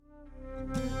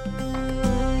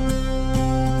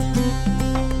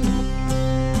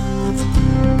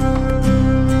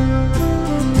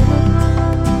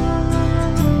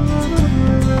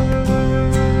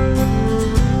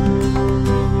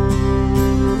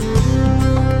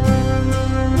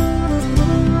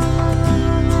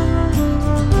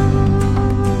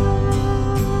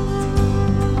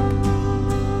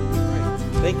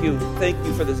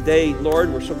for this day,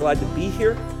 Lord. We're so glad to be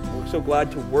here. We're so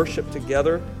glad to worship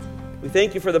together. We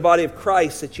thank you for the body of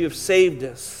Christ, that you have saved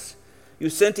us. You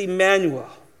sent Emmanuel.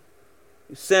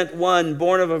 You sent one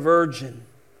born of a virgin,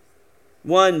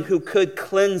 one who could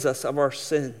cleanse us of our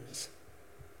sins,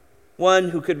 one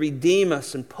who could redeem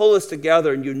us and pull us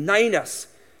together and unite us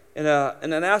in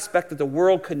an aspect that the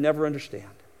world could never understand.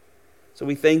 So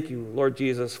we thank you, Lord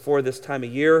Jesus, for this time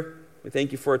of year. We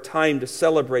thank you for a time to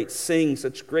celebrate, sing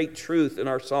such great truth in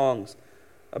our songs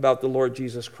about the Lord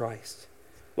Jesus Christ.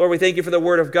 Lord, we thank you for the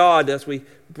Word of God as we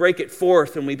break it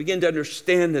forth and we begin to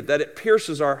understand it, that it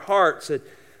pierces our hearts. It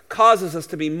causes us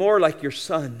to be more like your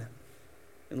Son.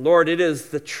 And Lord, it is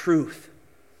the truth.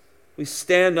 We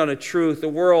stand on a truth. The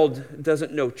world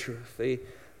doesn't know truth. They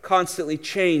constantly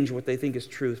change what they think is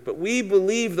truth. But we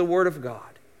believe the Word of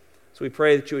God. So we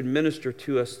pray that you would minister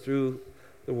to us through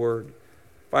the Word.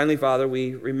 Finally, Father,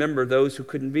 we remember those who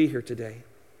couldn't be here today.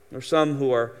 There are some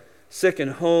who are sick in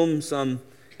home, some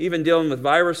even dealing with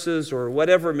viruses or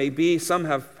whatever it may be. Some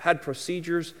have had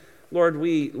procedures. Lord,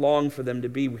 we long for them to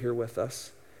be here with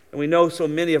us. And we know so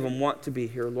many of them want to be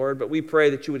here, Lord, but we pray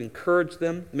that you would encourage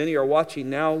them. Many are watching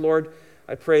now, Lord.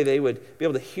 I pray they would be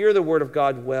able to hear the Word of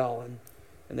God well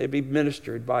and they'd be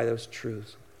ministered by those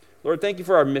truths. Lord, thank you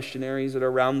for our missionaries that are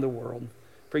around the world,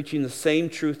 preaching the same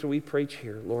truth that we preach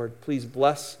here. Lord, please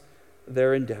bless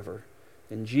their endeavor.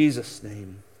 In Jesus'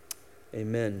 name,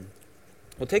 amen.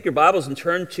 Well, take your Bibles and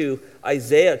turn to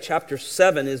Isaiah chapter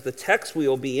 7 is the text we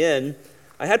will be in.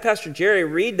 I had Pastor Jerry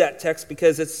read that text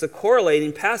because it's the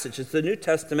correlating passage. It's the New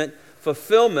Testament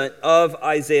fulfillment of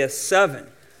Isaiah 7.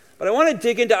 But I want to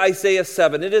dig into Isaiah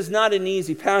 7. It is not an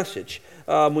easy passage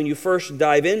when you first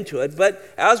dive into it. But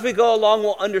as we go along,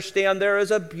 we'll understand there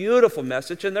is a beautiful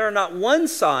message. And there are not one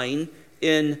sign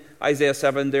in Isaiah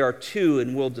 7. There are two,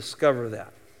 and we'll discover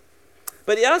that.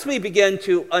 But as we begin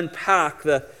to unpack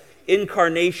the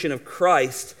incarnation of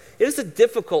Christ, it is a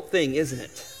difficult thing, isn't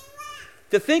it?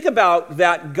 To think about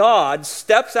that God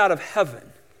steps out of heaven.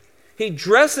 He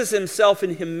dresses himself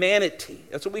in humanity.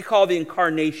 That's what we call the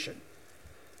incarnation.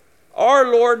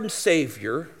 Our Lord and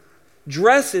Savior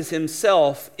dresses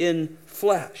himself in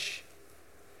flesh.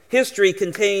 History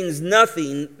contains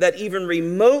nothing that even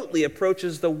remotely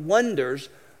approaches the wonders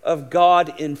of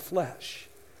God in flesh.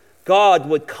 God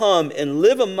would come and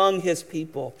live among his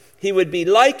people. He would be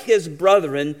like his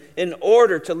brethren in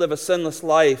order to live a sinless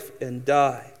life and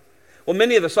die. Well,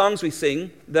 many of the songs we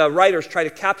sing, the writers try to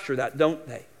capture that, don't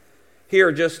they?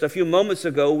 Here, just a few moments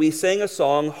ago, we sang a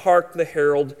song, Hark the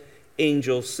Herald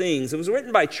Angels Sings. It was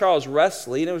written by Charles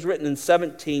Wesley, and it was written in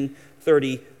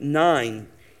 1739.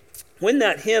 When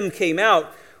that hymn came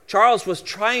out, Charles was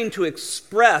trying to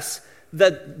express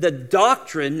the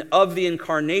doctrine of the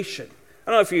incarnation. I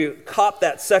don't know if you caught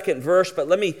that second verse, but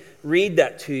let me read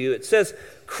that to you. It says,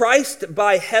 Christ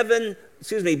by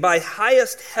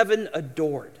highest heaven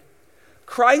adored.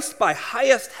 Christ by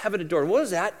highest heaven adored. What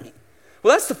does that mean?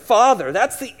 Well, that's the Father.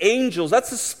 That's the angels. That's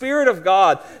the Spirit of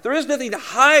God. There is nothing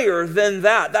higher than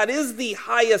that. That is the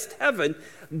highest heaven.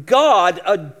 God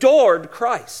adored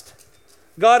Christ.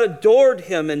 God adored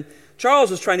him. And Charles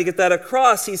was trying to get that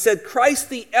across. He said, Christ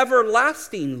the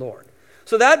everlasting Lord.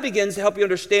 So that begins to help you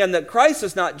understand that Christ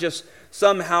is not just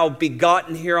somehow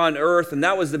begotten here on earth, and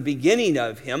that was the beginning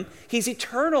of him. He's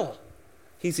eternal.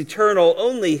 He's eternal.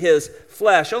 Only his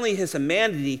flesh, only his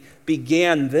humanity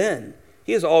began then.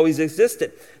 He has always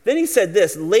existed. Then he said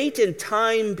this, late in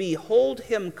time, behold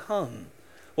him come.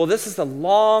 Well, this is the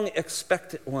long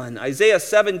expected one. Isaiah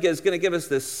 7 is going to give us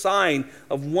this sign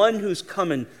of one who's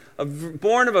coming,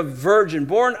 born of a virgin,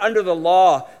 born under the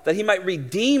law, that he might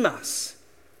redeem us.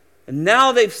 And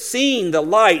now they've seen the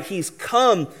light. He's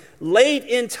come late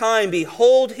in time.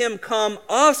 Behold him come,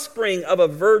 offspring of a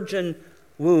virgin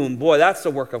womb. Boy, that's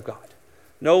the work of God.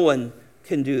 No one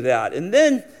can do that. And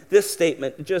then this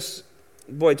statement just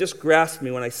grasped me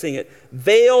when I sing it.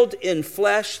 Veiled in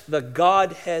flesh, the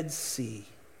Godhead see.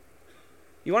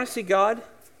 You want to see God?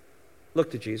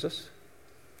 Look to Jesus.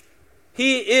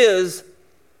 He is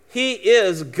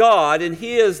God, and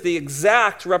he is the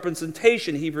exact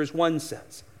representation, Hebrews 1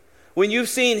 says. When you've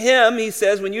seen him, he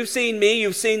says, when you've seen me,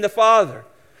 you've seen the Father.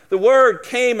 The Word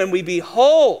came and we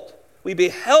beheld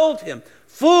him,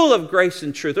 full of grace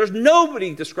and truth. There's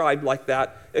nobody described like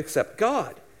that except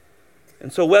God.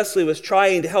 And so Wesley was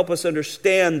trying to help us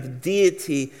understand the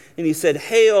deity, and he said,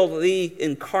 hail the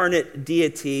incarnate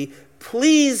deity,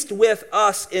 pleased with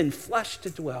us in flesh to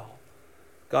dwell.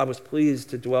 God was pleased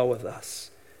to dwell with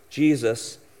us.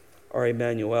 Jesus, our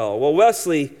Emmanuel. Well,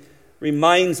 Wesley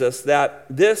reminds us that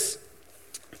this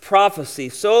prophecy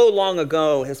so long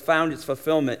ago has found its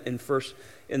fulfillment in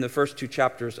in the first 2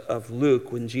 chapters of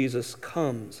Luke when Jesus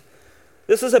comes.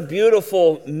 This is a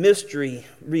beautiful mystery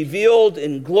revealed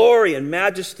in glory and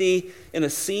majesty in a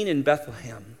scene in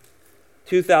Bethlehem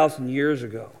 2,000 years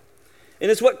ago. And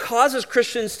it's what causes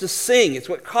Christians to sing. It's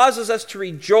what causes us to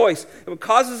rejoice. It's what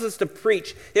causes us to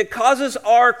preach. It causes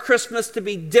our Christmas to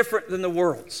be different than the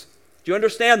world's. Do you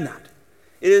understand that?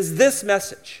 It is this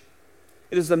message.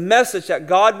 It is the message that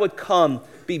God would come,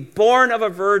 be born of a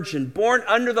virgin, born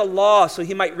under the law so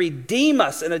he might redeem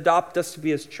us and adopt us to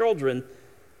be his children.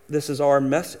 This is our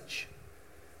message.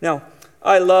 Now,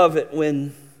 I love it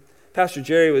when Pastor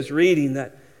Jerry was reading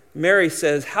that Mary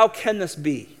says, how can this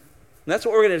be? And that's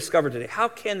what we're going to discover today. How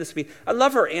can this be? I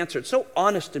love her answer. It's so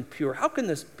honest and pure. How can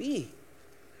this be?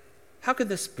 How can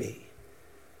this be?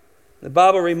 The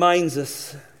Bible reminds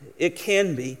us it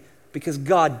can be because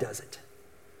God does it.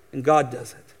 And God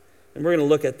does it. And we're going to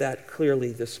look at that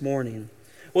clearly this morning.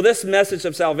 Well, this message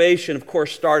of salvation, of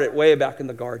course, started way back in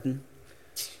the garden.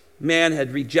 Man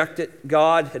had rejected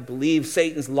God, had believed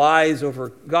Satan's lies over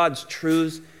God's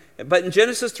truths. But in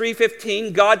Genesis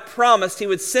 3:15, God promised he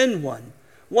would send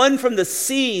one from the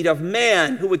seed of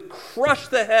man who would crush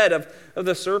the head of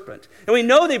the serpent. And we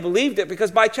know they believed it because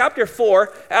by chapter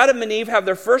 4, Adam and Eve have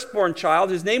their firstborn child.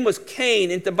 His name was Cain.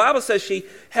 And the Bible says she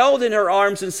held in her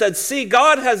arms and said, see,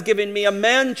 God has given me a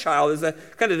man-child, is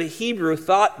kind of the Hebrew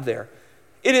thought there.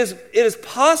 It is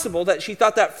possible that she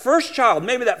thought that first child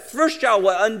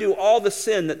will undo all the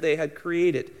sin that they had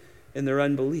created in their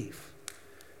unbelief.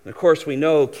 And of course, we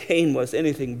know Cain was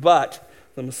anything but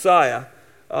the Messiah.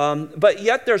 But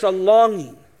yet there's a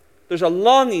longing. There's a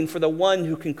longing for the one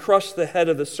who can crush the head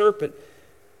of the serpent.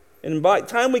 And by the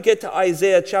time we get to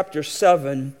Isaiah chapter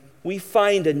 7, we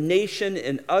find a nation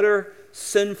in utter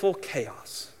sinful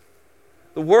chaos.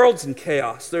 The world's in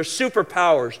chaos. There's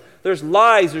superpowers. There's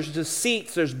lies. There's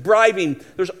deceits. There's bribing.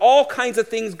 There's all kinds of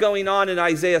things going on in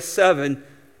Isaiah 7.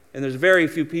 And there's very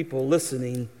few people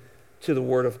listening to the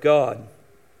Word of God.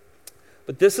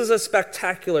 But this is a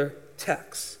spectacular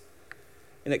text.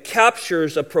 And it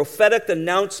captures a prophetic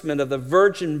announcement of the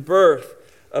virgin birth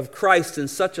of Christ in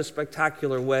such a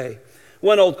spectacular way.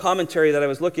 One old commentary that I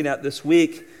was looking at this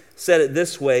week said it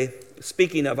this way,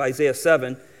 speaking of Isaiah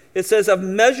 7. It says, of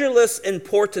measureless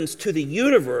importance to the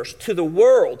universe, to the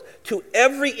world, to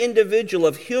every individual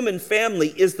of human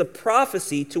family is the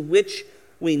prophecy to which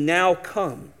we now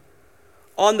come.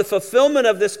 On the fulfillment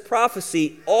of this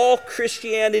prophecy, all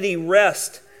Christianity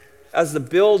rests as the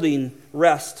building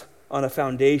rests on a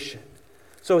foundation.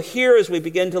 So here, as we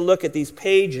begin to look at these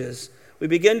pages, we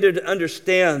begin to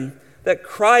understand that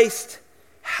Christ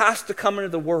has to come into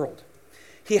the world.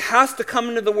 He has to come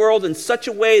into the world in such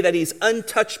a way that he's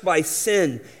untouched by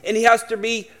sin, and he has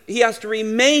to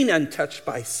remain untouched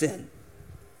by sin.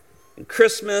 And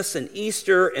Christmas and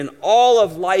Easter and all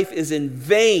of life is in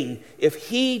vain if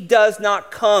he does not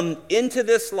come into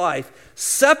this life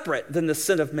separate than the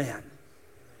sin of man.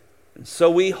 And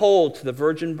so we hold to the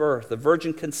virgin birth, the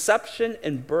virgin conception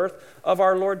and birth of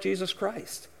our Lord Jesus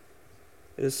Christ.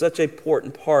 It is such an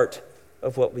important part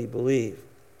of what we believe.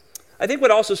 I think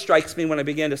what also strikes me when I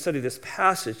began to study this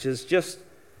passage is just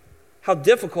how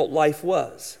difficult life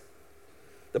was.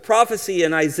 The prophecy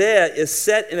in Isaiah is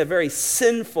set in a very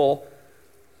sinful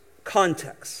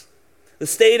context. The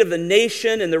state of the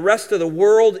nation and the rest of the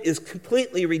world is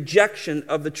completely rejection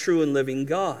of the true and living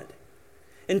God.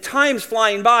 And time's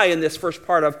flying by in this first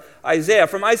part of Isaiah.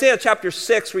 From Isaiah chapter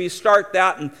 6, where you start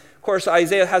that, and of course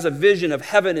Isaiah has a vision of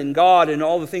heaven and God and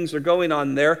all the things that are going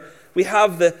on there. We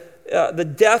have the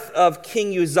death of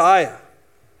King Uzziah.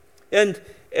 And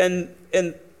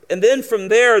then from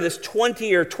there, this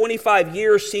 20 or 25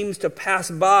 years seems to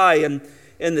pass by, and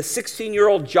the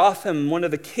 16-year-old Jotham, one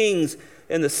of the kings,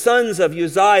 and the sons of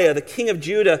Uzziah, the king of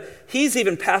Judah, he's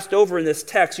even passed over in this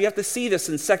text. You have to see this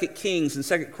in 2 Kings and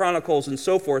 2 Chronicles and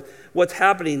so forth, what's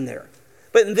happening there.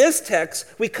 But in this text,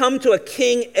 we come to a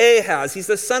king Ahaz. He's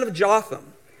the son of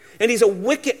Jotham, and he's a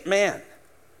wicked man.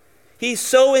 He's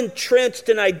so entrenched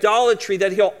in idolatry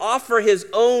that he'll offer his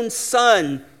own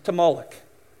son to Moloch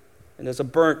and as a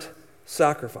burnt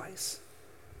sacrifice.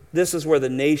 This is where the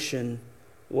nation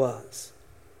was.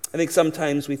 I think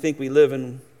sometimes we think we live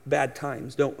in bad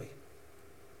times, don't we?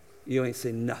 You ain't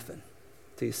seen nothing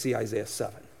till you see Isaiah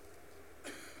 7.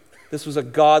 This was a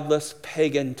godless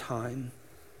pagan time.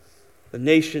 The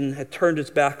nation had turned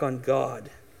its back on God.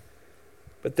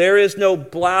 But there is no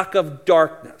black of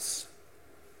darkness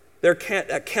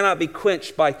that cannot be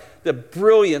quenched by the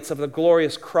brilliance of the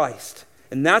glorious Christ.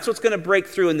 And that's what's going to break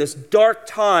through in this dark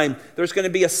time. There's going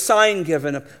to be a sign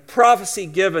given, a prophecy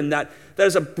given that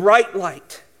there's a bright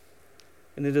light.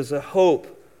 And it is a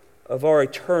hope of our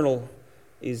eternal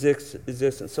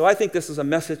existence. So I think this is a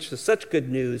message to such good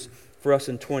news for us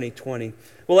in 2020.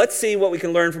 Well, let's see what we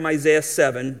can learn from Isaiah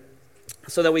 7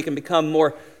 so that we can become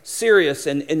more serious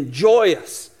and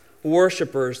joyous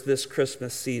worshipers this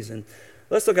Christmas season.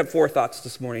 Let's look at 4 thoughts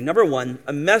this morning. Number 1,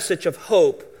 a message of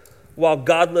hope while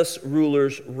godless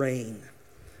rulers reign.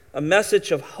 A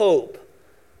message of hope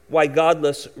while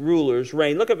godless rulers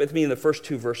reign. Look up with me in the first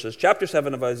 2 verses, chapter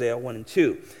 7 of Isaiah 1 and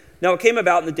 2. Now it came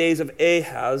about in the days of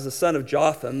Ahaz, the son of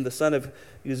Jotham, the son of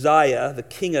Uzziah, the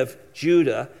king of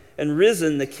Judah, and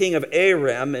Rezin, the king of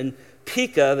Aram, and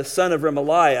Pekah, the son of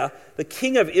Remaliah, the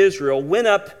king of Israel, went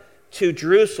up to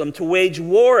Jerusalem to wage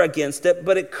war against it,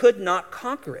 but it could not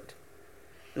conquer it.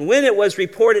 And when it was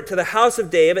reported to the house of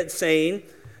David, saying,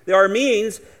 the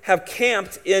Arameans have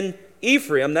camped in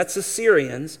Ephraim, that's the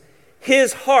Syrians,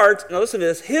 his heart, now listen to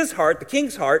this, his heart, the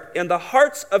king's heart, and the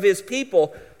hearts of his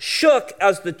people shook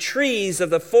as the trees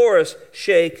of the forest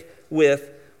shake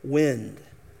with wind.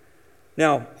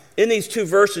 Now, in these 2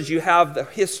 verses, you have the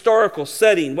historical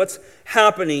setting, what's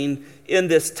happening in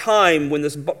this time when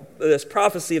this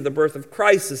prophecy of the birth of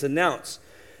Christ is announced.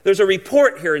 There's a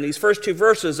report here in these first 2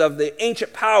 verses of the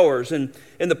ancient powers and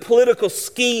the political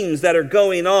schemes that are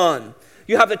going on.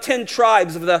 You have the 10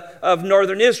 tribes of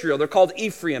northern Israel. They're called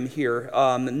Ephraim here.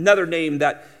 Another name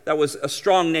that was a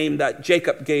strong name that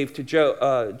Jacob gave to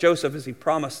Joseph as he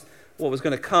promised what was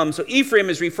going to come. So Ephraim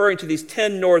is referring to these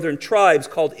 10 northern tribes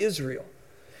called Israel.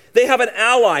 They have an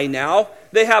ally now.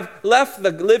 They have left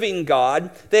the living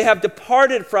God. They have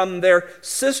departed from their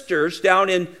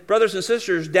brothers and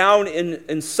sisters down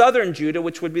in southern Judah,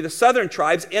 which would be the southern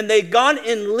tribes, and they've gone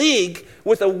in league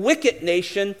with a wicked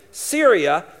nation,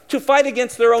 Syria, to fight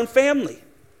against their own family.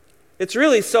 It's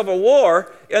really civil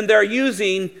war, and they're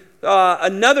using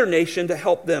another nation to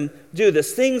help them do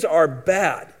this. Things are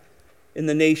bad in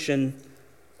the nation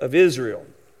of Israel.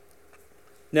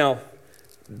 Now,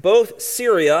 both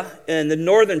Syria and the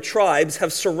northern tribes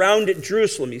have surrounded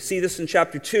Jerusalem. You see this in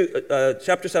chapter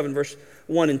 7, verse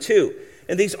 1 and 2.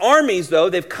 And these armies, though,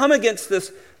 they've come against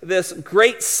this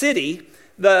great city.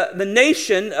 The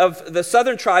nation of the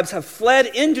southern tribes have fled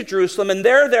into Jerusalem, and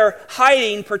they're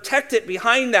hiding, protected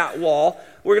behind that wall.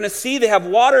 We're going to see they have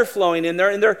water flowing in there,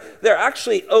 and they're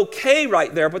actually okay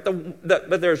right there,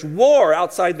 but there's war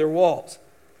outside their walls.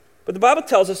 But the Bible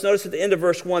tells us, notice at the end of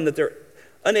verse 1, that they're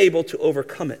unable to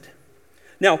overcome it.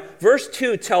 Now, verse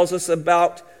 2 tells us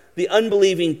about the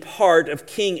unbelieving part of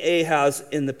King Ahaz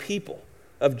in the people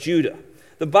of Judah.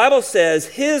 The Bible says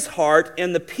his heart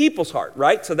and the people's heart,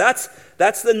 right? So that's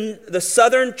the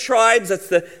southern tribes, that's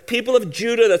the people of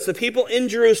Judah, that's the people in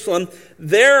Jerusalem.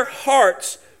 Their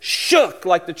hearts shook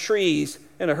like the trees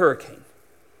in a hurricane.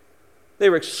 They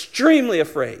were extremely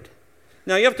afraid.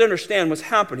 Now, you have to understand what's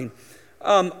happening.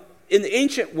 In the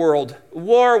ancient world,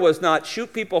 war was not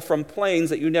shoot people from planes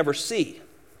that you never see.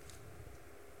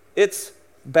 It's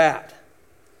bad.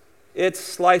 It's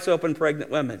slice open pregnant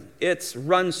women. It's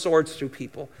run swords through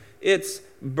people. It's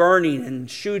burning and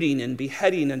shooting and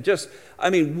beheading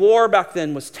and war back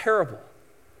then was terrible.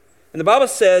 And the Bible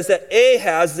says that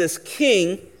Ahaz, this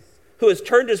king who has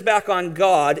turned his back on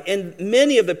God, and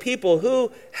many of the people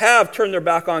who have turned their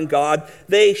back on God,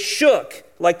 they shook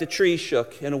like the trees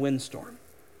shook in a windstorm.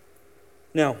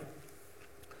 Now,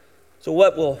 so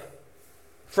what will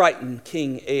frighten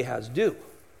King Ahaz do?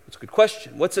 That's a good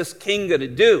question. What's this king going to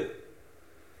do?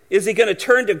 Is he going to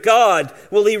turn to God?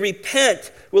 Will he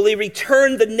repent? Will he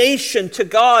return the nation to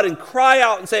God and cry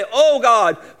out and say, "Oh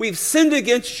God, we've sinned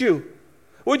against you.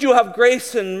 Would you have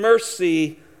grace and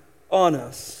mercy on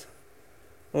us?"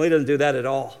 Well, he doesn't do that at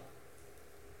all.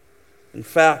 In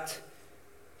fact,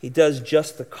 he does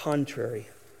just the contrary.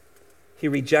 He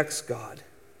rejects God.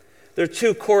 There are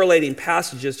 2 correlating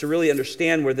passages to really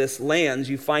understand where this lands.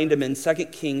 You find them in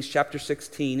 2 Kings chapter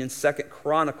 16 and 2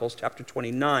 Chronicles chapter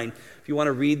 29. If you want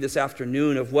to read this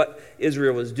afternoon of what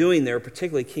Israel was doing there,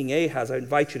 particularly King Ahaz, I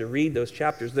invite you to read those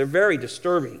chapters. They're very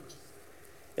disturbing.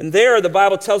 And there the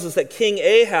Bible tells us that King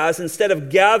Ahaz, instead of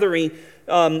gathering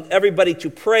everybody to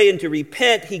pray and to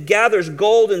repent, he gathers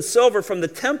gold and silver from the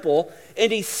temple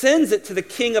and he sends it to the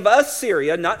king of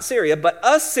Assyria, not Syria, but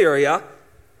Assyria,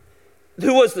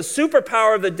 who was the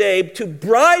superpower of the day, to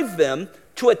bribe them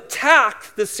to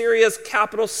attack the Syria's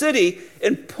capital city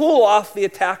and pull off the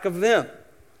attack of them.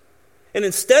 And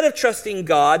instead of trusting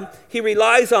God, he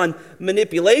relies on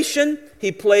manipulation.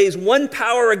 He plays one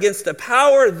power against a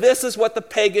power. This is what the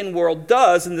pagan world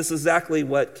does, and this is exactly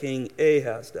what King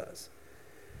Ahaz does.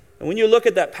 And when you look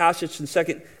at that passage in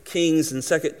 2 Kings and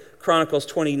 2 Chronicles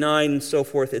 29 and so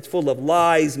forth, it's full of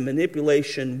lies,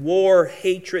 manipulation, war,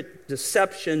 hatred,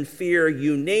 deception, fear,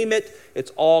 you name it.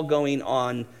 It's all going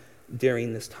on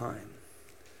during this time.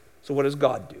 So what does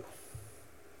God do?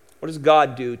 What does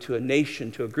God do to a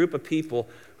nation, to a group of people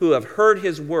who have heard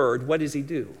his word? What does he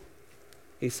do?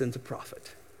 He sends a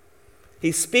prophet.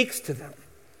 He speaks to them.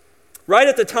 Right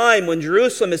at the time when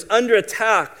Jerusalem is under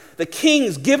attack, the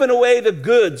king's given away the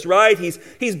goods, right?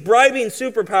 He's bribing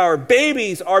superpower.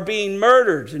 Babies are being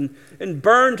murdered and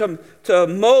burned to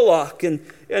Moloch.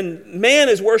 And man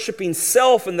is worshiping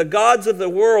self and the gods of the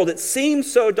world. It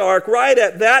seems so dark. Right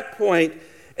at that point,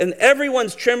 and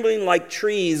everyone's trembling like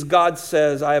trees, God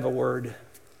says, I have a word.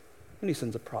 And he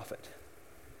sends a prophet.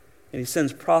 And he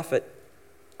sends prophet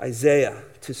Isaiah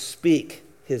to speak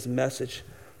his message.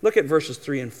 Look at verses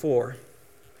 3 and 4.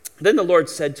 Then the Lord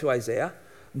said to Isaiah,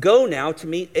 go now to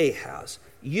meet Ahaz,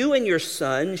 you and your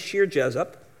son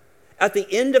Shear-Jezub, at the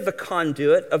end of the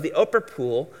conduit of the upper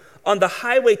pool, on the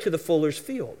highway to the fuller's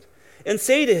field, and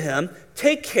say to him,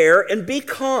 take care and be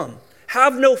calm.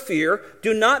 Have no fear,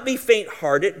 do not be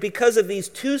faint-hearted because of these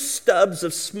two stubs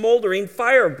of smoldering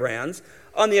firebrands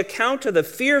on the account of the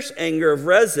fierce anger of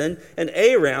Rezin and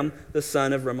Aram, the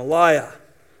son of Remaliah.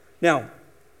 Now,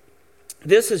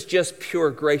 this is just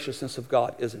pure graciousness of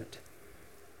God, isn't it?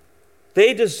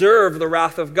 They deserve the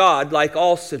wrath of God, like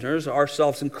all sinners,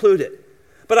 ourselves included.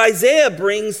 But Isaiah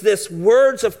brings this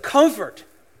words of comfort.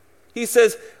 He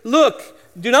says, look,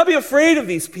 do not be afraid of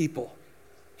these people.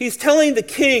 He's telling the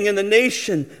king and the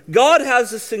nation, God has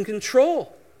this in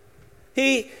control.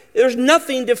 There's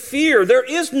nothing to fear. There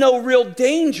is no real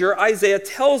danger, Isaiah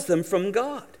tells them, from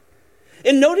God.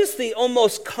 And notice the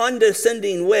almost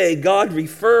condescending way God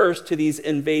refers to these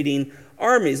invading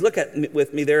armies. Look at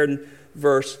with me there in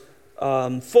verse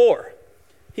 4.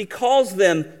 He calls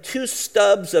them two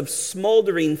stubs of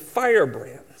smoldering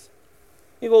firebrands.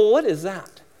 You go, well, what is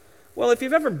that? Well, if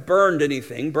you've ever burned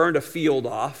anything, burned a field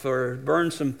off or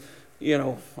burned some, we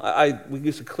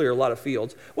used to clear a lot of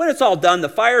fields. When it's all done, the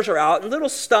fires are out and little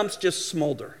stumps just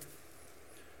smolder.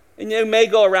 And you may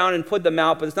go around and put them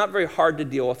out, but it's not very hard to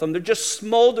deal with them. They're just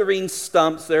smoldering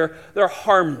stumps. They're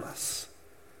harmless.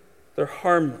 They're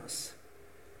harmless.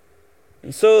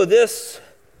 And so this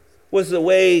was the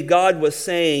way God was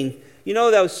saying,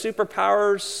 those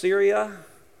superpowers, Syria,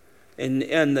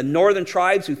 and the northern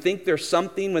tribes who think they're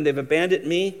something when they've abandoned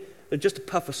me, they're just a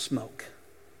puff of smoke.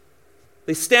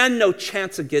 They stand no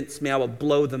chance against me. I will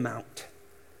blow them out.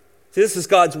 See, this is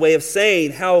God's way of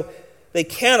saying how they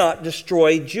cannot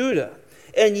destroy Judah.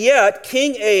 And yet,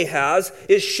 King Ahaz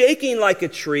is shaking like a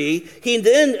tree. He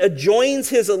then adjoins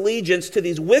his allegiance to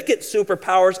these wicked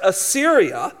superpowers,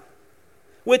 Assyria,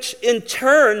 which in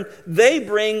turn, they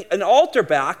bring an altar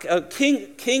back.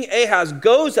 King Ahaz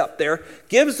goes up there,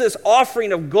 gives this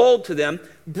offering of gold to them,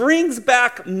 brings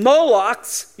back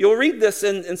Moloch's. You'll read this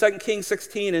in 2 Kings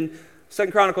 16 and 2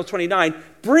 Chronicles 29.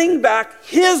 Bring back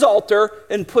his altar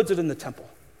and puts it in the temple.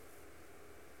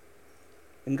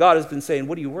 And God has been saying,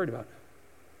 what are you worried about?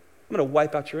 I'm going to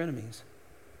wipe out your enemies.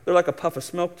 They're like a puff of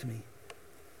smoke to me.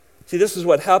 See, this is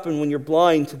what happened when you're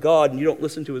blind to God and you don't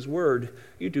listen to his word.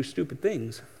 You do stupid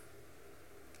things.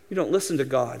 You don't listen to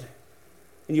God.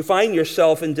 And you find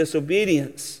yourself in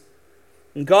disobedience.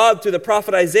 And God, through the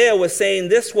prophet Isaiah, was saying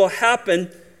this will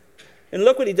happen. And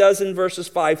look what he does in verses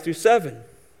 5 through 7.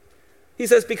 He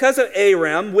says, because of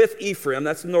Aram with Ephraim,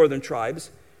 that's the northern tribes,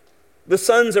 the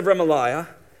sons of Remaliah,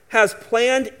 has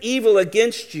planned evil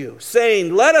against you,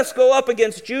 saying, let us go up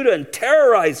against Judah and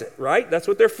terrorize it, right? That's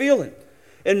what they're feeling.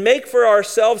 And make for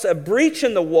ourselves a breach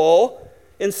in the wall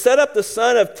and set up the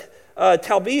son of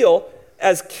Talbiel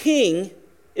as king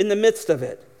in the midst of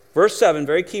it. Verse 7,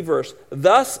 very key verse.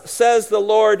 Thus says the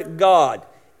Lord God,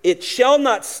 it shall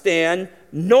not stand,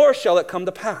 nor shall it come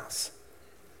to pass.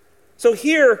 So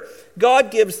here,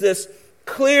 God gives this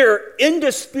clear,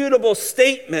 indisputable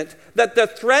statement that the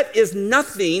threat is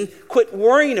nothing. Quit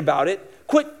worrying about it.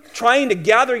 Quit trying to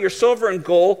gather your silver and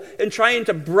gold and trying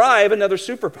to bribe another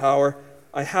superpower.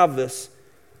 I have this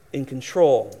in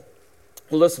control.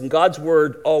 Well, listen, God's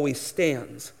word always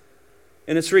stands.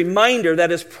 And it's a reminder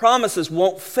that his promises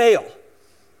won't fail.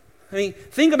 I mean,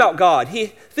 think about God.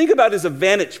 Think about his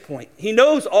vantage point. He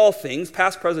knows all things,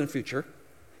 past, present, future.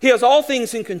 He has all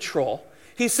things in control.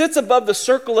 He sits above the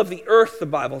circle of the earth, the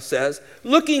Bible says,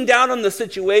 looking down on the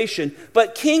situation.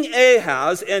 But King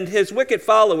Ahaz and his wicked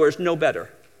followers know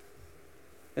better.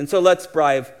 And so let's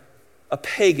bribe a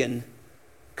pagan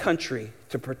country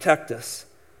to protect us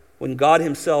when God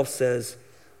himself says,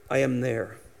 I am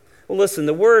there. Well, listen,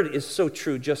 the word is so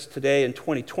true just today in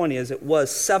 2020 as it was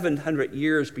 700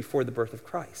 years before the birth of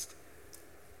Christ.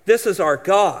 This is our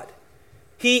God.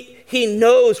 He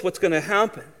knows what's going to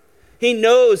happen. He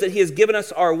knows that he has given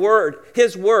us our word,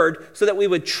 his word, so that we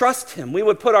would trust him. We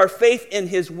would put our faith in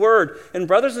his word. And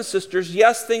brothers and sisters,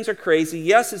 yes, things are crazy.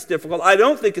 Yes, it's difficult. I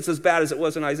don't think it's as bad as it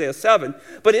was in Isaiah 7,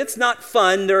 but it's not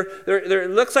fun. There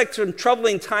looks like some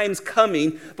troubling times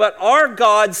coming, but our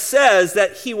God says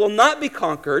that he will not be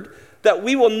conquered, that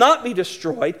we will not be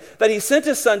destroyed, that he sent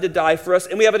his son to die for us,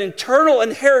 and we have an eternal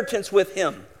inheritance with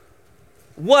him.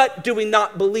 What do we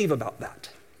not believe about that?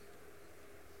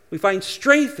 We find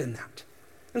strength in that.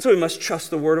 And so we must trust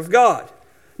the word of God.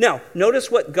 Now,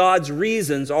 notice what God's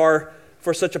reasons are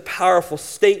for such a powerful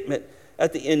statement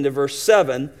at the end of verse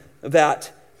 7,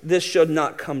 that this should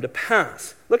not come to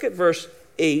pass. Look at verse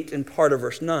 8 and part of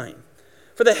verse 9.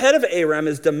 For the head of Aram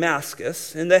is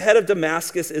Damascus, and the head of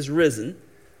Damascus is risen.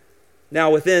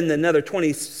 Now within another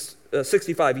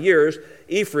 65 years,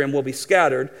 Ephraim will be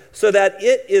scattered, so that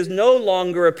it is no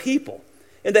longer a people.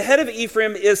 And the head of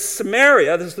Ephraim is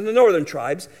Samaria, this is the northern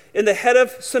tribes, and the head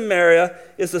of Samaria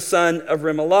is the son of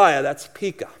Remaliah, that's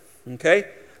Pekah. Okay?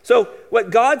 So what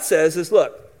God says is,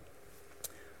 look,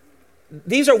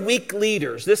 these are weak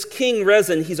leaders. This King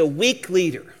Rezin, he's a weak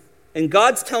leader. And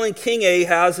God's telling King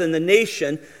Ahaz and the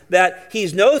nation that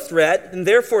he's no threat, and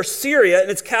therefore Syria and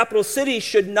its capital city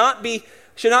should not be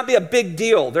a big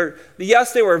deal.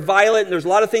 Yes, they were violent, and there's a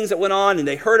lot of things that went on, and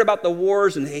they heard about the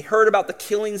wars, and they heard about the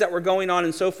killings that were going on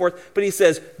and so forth, but he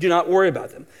says, do not worry about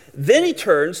them. Then he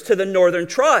turns to the northern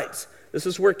tribes. This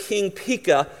is where King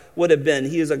Pekah would have been.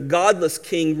 He is a godless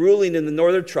king ruling in the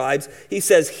northern tribes. He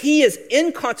says, he is an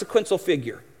inconsequential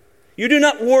figure. You do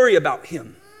not worry about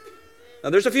him. Now,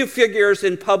 there's a few figures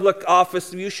in public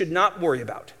office you should not worry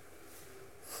about.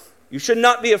 You should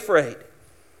not be afraid.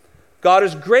 God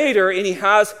is greater, and he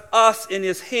has us in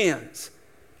his hands.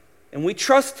 And we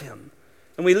trust him.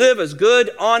 And we live as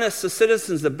good, honest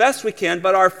citizens the best we can,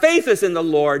 but our faith is in the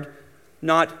Lord,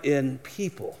 not in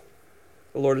people.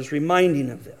 The Lord is reminding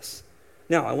of this.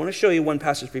 Now, I want to show you one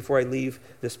passage before I leave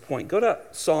this point. Go to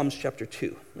Psalms chapter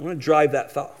 2. I want to drive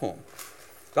that thought home.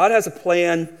 God has a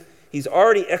plan. He's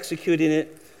already executing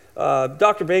it.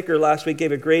 Dr. Baker last week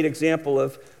gave a great example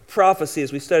of prophecy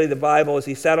as we study the Bible, as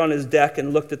he sat on his deck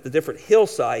and looked at the different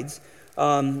hillsides,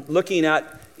 looking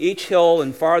at each hill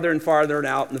and farther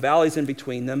out, and the valleys in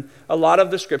between them. A lot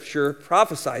of the scripture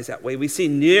prophesies that way. We see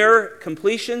near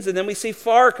completions, and then we see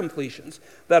far completions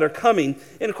that are coming.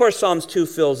 And of course, Psalms 2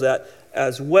 fills that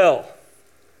as well.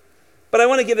 But I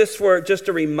want to give this for just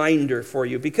a reminder for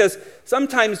you, because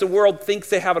sometimes the world thinks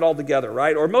they have it all together,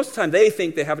 right? Or most of the time they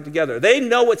think they have it together. They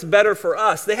know what's better for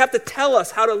us. They have to tell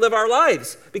us how to live our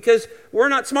lives because we're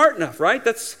not smart enough, right?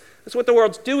 That's what the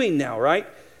world's doing now, right?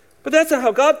 But that's not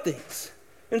how God thinks.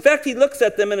 In fact, he looks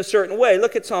at them in a certain way.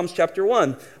 Look at Psalms chapter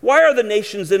 1. Why are the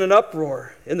nations in an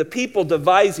uproar and the people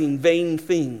devising vain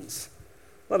things?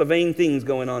 A lot of vain things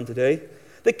going on today.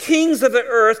 The kings of the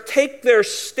earth take their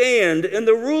stand, and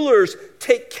the rulers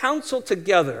take counsel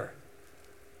together.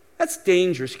 That's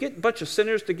dangerous. You get a bunch of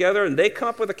sinners together, and they come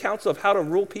up with a counsel of how to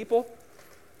rule people.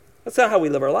 That's not how we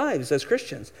live our lives as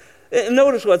Christians. And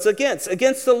notice what it's against.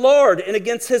 Against the Lord and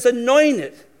against his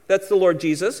anointed. That's the Lord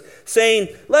Jesus, saying,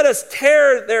 let us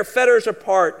tear their fetters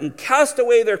apart and cast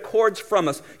away their cords from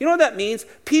us. You know what that means?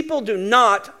 People do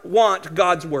not want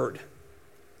God's word.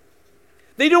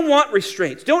 They don't want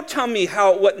restraints. Don't tell me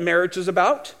what marriage is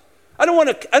about. I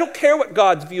don't care what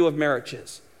God's view of marriage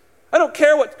is. I don't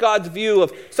care what God's view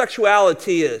of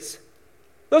sexuality is.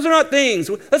 Those are not things.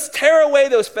 Let's tear away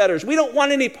those fetters. We don't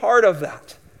want any part of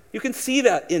that. You can see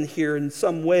that in here in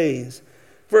some ways.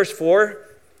 Verse 4,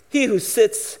 he who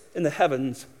sits in the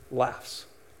heavens laughs.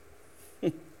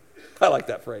 I like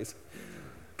that phrase.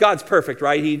 God's perfect,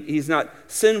 right? He's not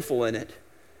sinful in it.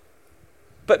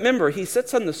 But remember, he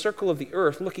sits on the circle of the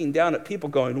earth looking down at people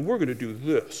going, we're going to do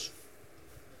this.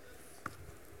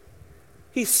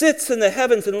 He sits in the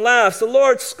heavens and laughs. The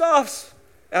Lord scoffs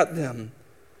at them.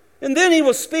 And then he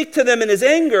will speak to them in his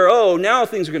anger. Oh, now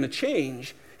things are going to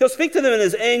change. He'll speak to them in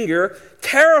his anger,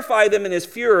 terrify them in his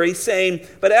fury, saying,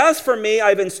 but as for me,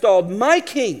 I've installed my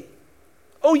king.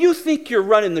 Oh, you think you're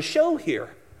running the show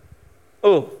here.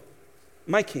 Oh,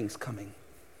 my king's coming.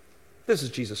 This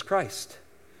is Jesus Christ.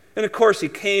 And of course, he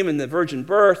came in the virgin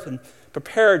birth and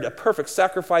prepared a perfect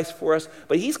sacrifice for us,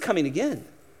 but he's coming again.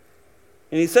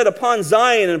 And he said, upon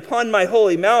Zion and upon my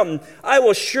holy mountain, I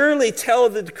will surely tell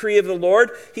the decree of the Lord.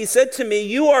 He said to me,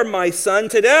 you are my son.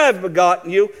 Today I've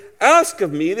begotten you. Ask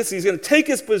of me. He's going to take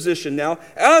his position now.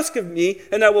 Ask of me,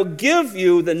 and I will give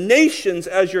you the nations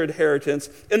as your inheritance,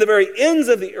 and the very ends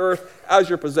of the earth as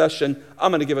your possession.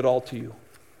 I'm going to give it all to you.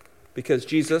 Because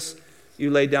Jesus, you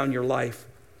laid down your life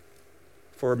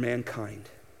for mankind.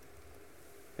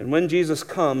 And when Jesus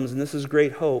comes, and this is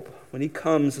great hope, when he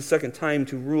comes the second time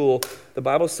to rule, the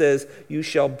Bible says, you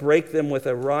shall break them with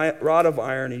a rod of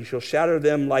iron, and you shall shatter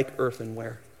them like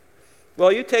earthenware.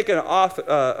 Well, you take an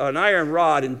iron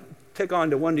rod and take on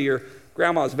to one of your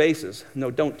grandma's vases.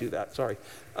 No, don't do that, sorry.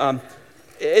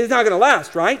 It's not going to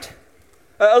last, right?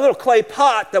 A little clay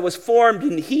pot that was formed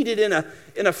and heated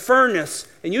in a furnace,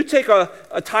 and you take a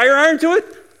tire iron to it,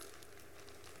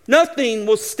 nothing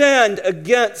will stand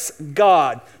against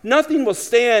God. Nothing will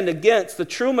stand against the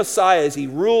true Messiah as he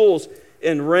rules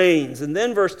and reigns. And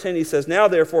then verse 10, he says, now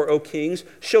therefore, O kings,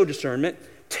 show discernment.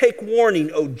 Take warning,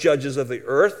 O judges of the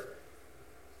earth.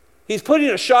 He's putting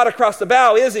a shot across the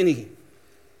bow, isn't he?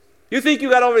 You think you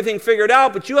got everything figured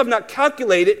out, but you have not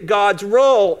calculated God's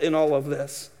role in all of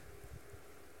this.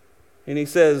 And he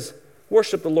says,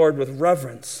 worship the Lord with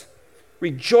reverence.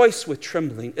 Rejoice with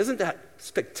trembling. Isn't that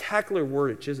spectacular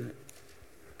wordage, isn't it?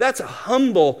 That's a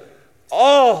humble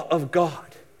awe of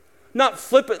God. Not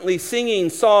flippantly singing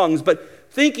songs, but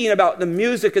thinking about the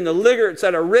music and the lyrics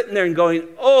that are written there and going,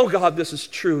 oh God, this is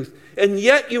truth. And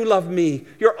yet you love me.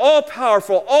 You're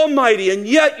all-powerful, almighty, and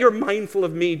yet you're mindful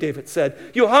of me, David said.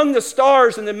 You hung the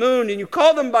stars and the moon, and you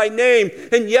call them by name,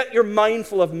 and yet you're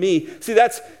mindful of me. See,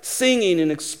 that's singing and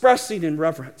expressing in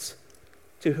reverence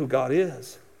to who God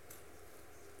is.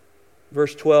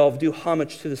 Verse 12, do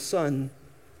homage to the Son,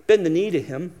 bend the knee to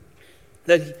him,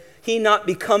 that he not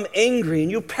become angry,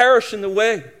 and you perish in the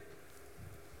way.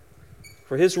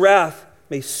 For his wrath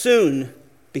may soon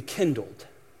be kindled.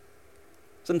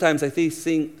 Sometimes I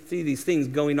see these things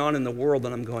going on in the world,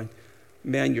 and I'm going,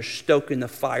 man, you're stoking the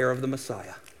fire of the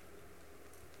Messiah.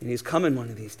 And he's coming one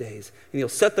of these days, and he'll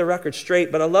set the record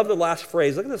straight. But I love the last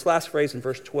phrase. Look at this last phrase in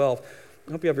verse 12.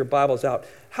 I hope you have your Bibles out.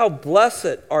 How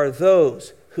blessed are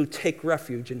those who take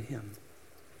refuge in him.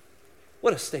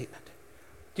 What a statement.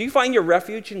 Do you find your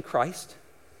refuge in Christ?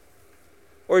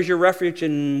 Or is your refuge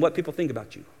in what people think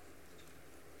about you?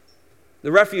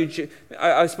 The refuge,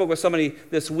 I spoke with somebody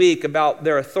this week about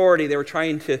their authority. They were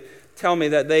trying to tell me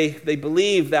that they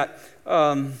believe that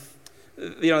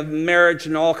marriage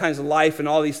and all kinds of life and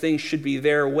all these things should be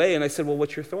their way. And I said, well,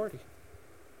 what's your authority?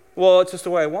 Well, it's just the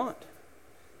way I want.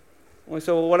 Well, I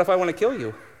said, well, what if I want to kill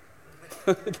you?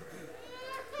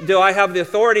 Do I have the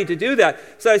authority to do that?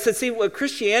 So I said, see, what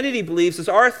Christianity believes is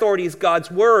our authority is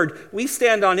God's word. We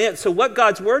stand on it. So what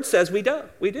God's word says, we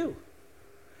do.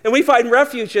 And we find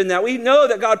refuge in that. We know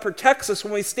that God protects us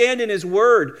when we stand in his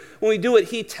word. When we do what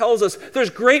he tells us,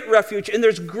 there's great refuge and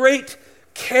there's great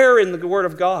care in the word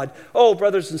of God. Oh,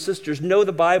 brothers and sisters, know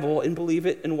the Bible and believe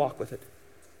it and walk with it.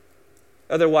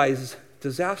 Otherwise,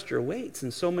 disaster awaits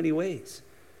in so many ways.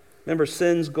 Remember,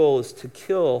 sin's goal is to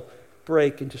kill,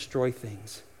 break, and destroy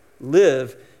things.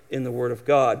 Live in the word of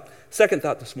God. Second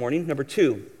thought this morning, number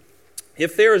 2.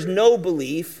 If there is no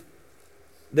belief,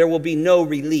 there will be no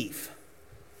relief.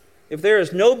 If there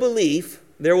is no belief,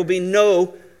 there will be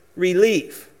no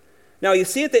relief. Now, you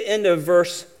see at the end of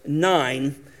verse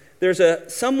 9, there's a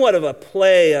somewhat of a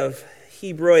play of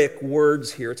Hebraic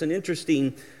words here. It's an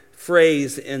interesting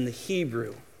phrase in the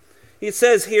Hebrew. It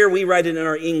says here, we write it in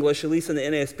our English, at least in the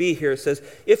NASB here, it says,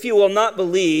 if you will not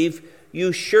believe,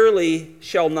 you surely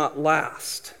shall not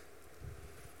last.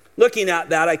 Looking at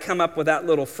that, I come up with that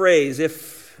little phrase,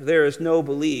 if there is no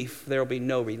belief, there will be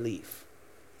no relief.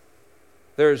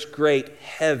 There's great,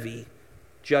 heavy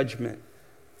judgment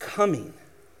coming.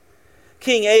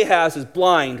 King Ahaz is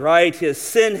blind, right? His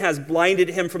sin has blinded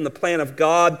him from the plan of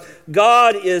God.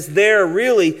 God is there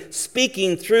really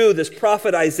speaking through this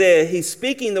prophet Isaiah. He's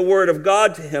speaking the word of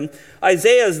God to him.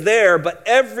 Isaiah is there, but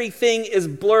everything is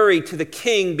blurry to the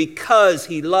king because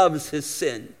he loves his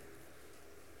sin.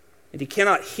 And he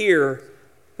cannot hear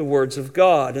the words of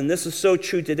God. And this is so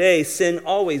true today. Sin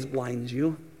always blinds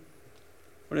you.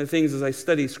 One of the things as I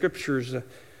study scriptures,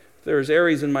 there's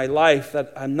areas in my life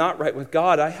that I'm not right with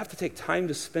God. I have to take time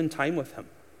to spend time with him.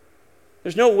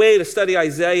 There's no way to study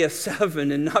Isaiah 7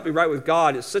 and not be right with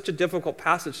God. It's such a difficult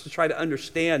passage to try to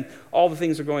understand all the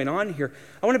things that are going on here.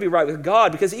 I want to be right with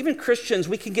God because even Christians,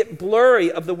 we can get blurry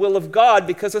of the will of God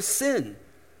because of sin.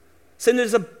 Sin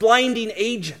is a blinding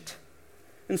agent.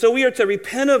 And so we are to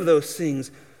repent of those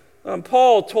things.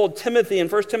 Paul told Timothy in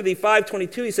 1 Timothy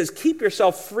 5:22, he says, keep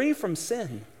yourself free from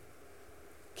sin.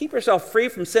 Keep yourself free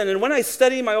from sin. And when I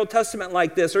study my Old Testament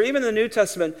like this, or even the New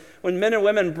Testament, when men and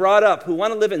women brought up who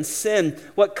want to live in sin,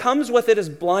 what comes with it is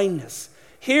blindness.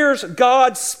 Here's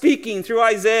God speaking through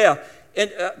Isaiah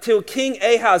to King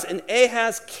Ahaz, and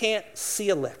Ahaz can't see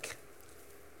a lick.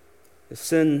 The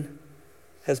sin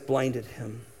has blinded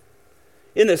him.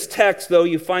 In this text, though,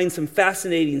 you find some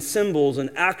fascinating symbols and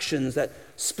actions that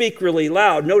speak really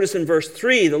loud. Notice in verse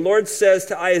 3, the Lord says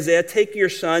to Isaiah, take your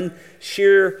son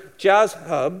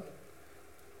Shear-Jashub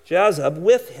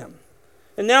with him.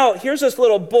 And now here's this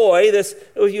little boy. If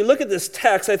you look at this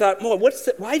text, I thought,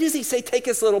 why does he say take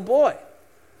his little boy?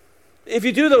 If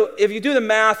you do the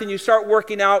math and you start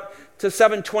working out to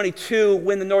 722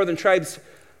 when the northern tribes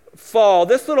fall,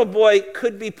 this little boy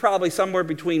could be probably somewhere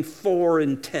between 4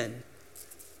 and 10.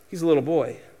 He's a little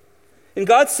boy. And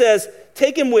God says,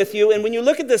 take him with you. And when you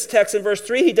look at this text in verse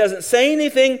 3, he doesn't say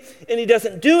anything and he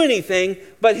doesn't do anything,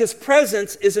 but his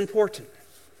presence is important.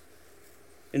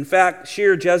 In fact,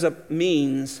 Shear-Jashub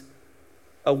means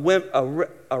a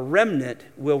remnant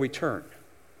will return.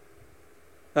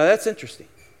 Now that's interesting.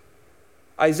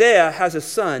 Isaiah has a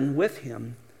son with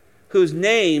him whose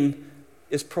name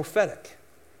is prophetic.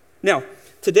 Now,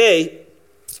 today,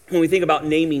 when we think about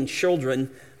naming children,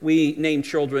 we name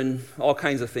children all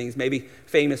kinds of things. Maybe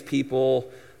famous people,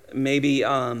 maybe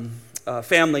a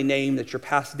family name that you're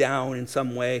passed down in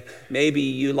some way. Maybe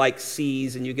you like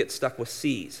C's and you get stuck with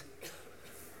C's.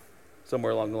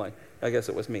 Somewhere along the line. I guess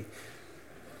it was me.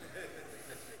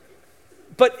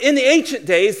 But in the ancient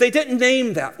days, they didn't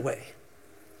name that way.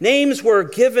 Names were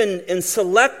given and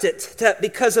selected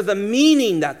because of the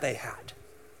meaning that they had.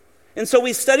 And so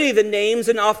we study the names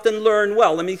and often learn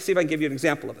well. Let me see if I can give you an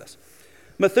example of this.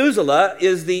 Methuselah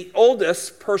is the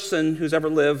oldest person who's ever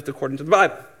lived according to the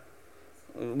Bible.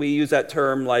 We use that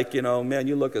term like, man,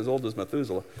 you look as old as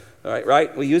Methuselah. All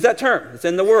right? We use that term. It's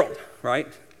in the world, right?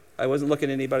 I wasn't looking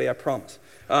at anybody, I promise.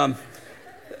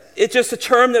 It's just a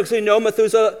term that we know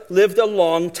Methuselah lived a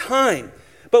long time.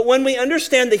 But when we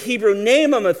understand the Hebrew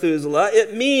name of Methuselah,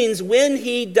 it means when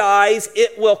he dies,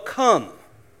 it will come.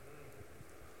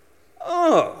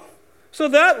 Oh, so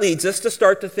that leads us to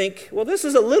start to think, well, this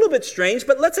is a little bit strange,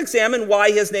 but let's examine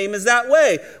why his name is that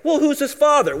way. Well, who's his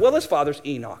father? Well, his father's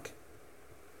Enoch.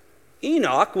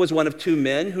 Enoch was one of 2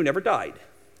 men who never died.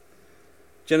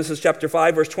 Genesis chapter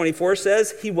 5, verse 24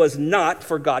 says, he was not,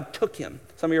 for God took him.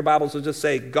 Some of your Bibles will just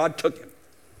say, God took him.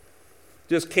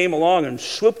 Just came along and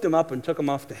swooped him up and took him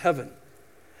off to heaven.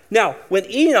 Now, when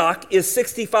Enoch is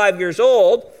 65 years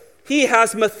old, he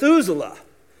has Methuselah.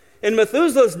 And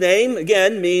Methuselah's name,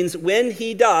 again, means when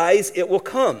he dies, it will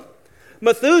come.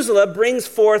 Methuselah brings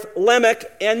forth Lamech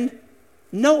and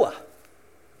Noah.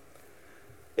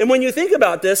 And when you think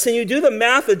about this and you do the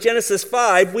math of Genesis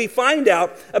 5, we find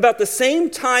out about the same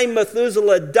time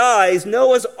Methuselah dies,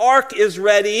 Noah's ark is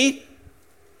ready,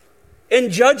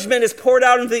 and judgment is poured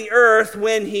out into the earth.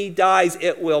 When he dies,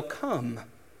 it will come.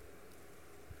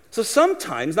 So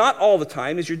sometimes, not all the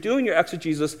time, as you're doing your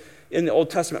exegesis in the Old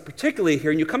Testament, particularly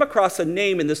here, and you come across a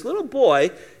name in this little boy,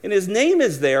 and his name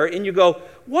is there, and you go,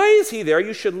 why is he there?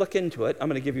 You should look into it. I'm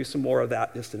going to give you some more of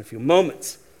that just in a few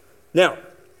moments. Now,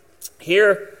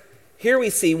 here we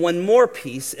see one more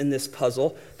piece in this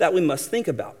puzzle that we must think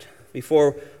about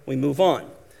before we move on.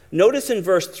 Notice in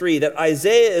verse 3 that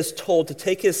Isaiah is told to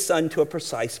take his son to a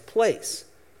precise place.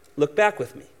 Look back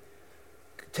with me.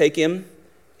 Take him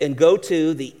and go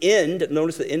to the end,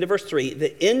 notice the end of verse 3,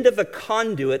 the end of the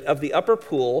conduit of the upper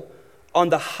pool on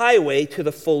the highway to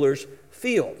the fuller's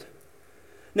field.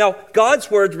 Now,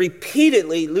 God's word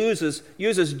repeatedly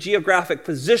uses geographic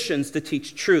positions to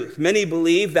teach truth. Many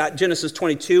believe that Genesis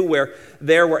 22, where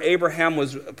Abraham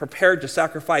was prepared to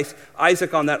sacrifice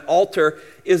Isaac on that altar,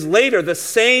 is later the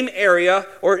same area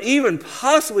or even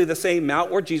possibly the same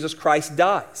mount where Jesus Christ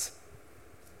dies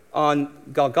on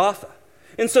Golgotha.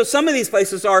 And so some of these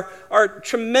places are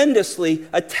tremendously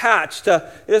attached. It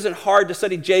isn't hard to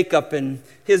study Jacob and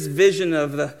his vision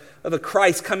of the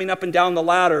Christ coming up and down the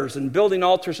ladders and building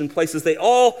altars in places. They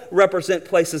all represent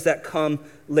places that come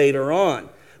later on.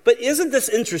 But isn't this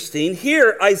interesting?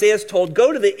 Here Isaiah is told,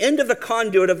 go to the end of the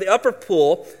conduit of the upper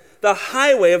pool, the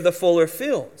highway of the fuller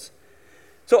fields.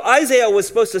 So Isaiah was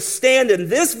supposed to stand in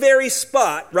this very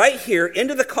spot right here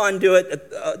into the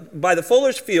conduit by the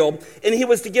fuller's field, and he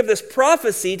was to give this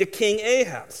prophecy to King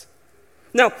Ahaz.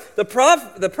 Now, the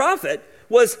prophet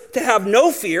was to have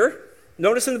no fear.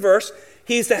 Notice in the verse,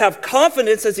 he's to have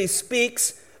confidence as he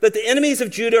speaks that the enemies of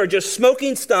Judah are just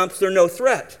smoking stumps, they're no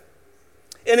threat.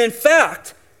 And in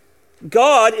fact,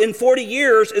 God in 40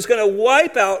 years is going to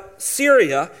wipe out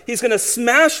Syria. He's going to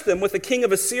smash them with the king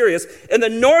of Assyria, and the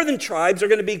northern tribes are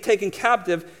going to be taken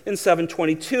captive in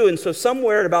 722. And so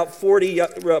somewhere at about 40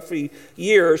 roughly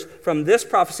years from this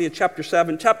prophecy of chapter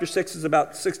 7, chapter 6 is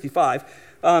about 65,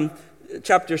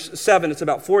 chapter 7 it's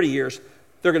about 40 years,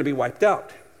 they're going to be wiped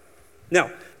out. Now,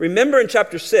 remember in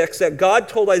chapter 6 that God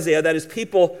told Isaiah that his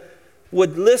people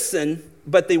would listen,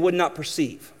 but they would not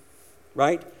perceive,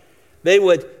 right? They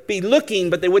would be looking,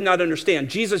 but they would not understand.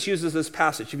 Jesus uses this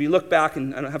passage. If you look back,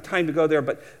 and I don't have time to go there,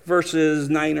 but verses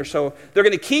 9 or so, they're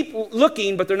going to keep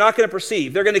looking, but they're not going to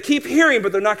perceive. They're going to keep hearing,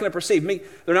 but they're not going to perceive.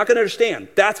 They're not going to understand.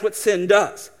 That's what sin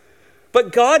does.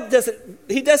 But God doesn't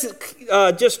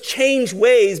just change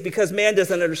ways because man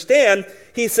doesn't understand.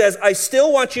 He says, I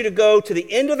still want you to go to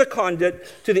the end of the conduit,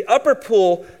 to the upper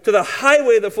pool, to the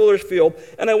highway of the fuller's field,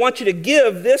 and I want you to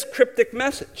give this cryptic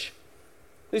message.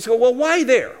 And you go, well, why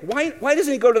there? Why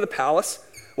doesn't he go to the palace?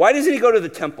 Why doesn't he go to the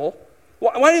temple?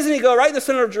 Why doesn't he go right in the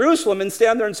center of Jerusalem and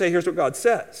stand there and say, here's what God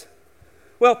says?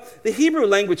 Well, the Hebrew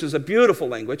language is a beautiful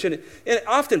language, and it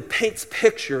often paints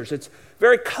pictures. It's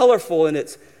very colorful in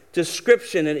its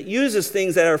description, and it uses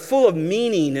things that are full of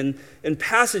meaning and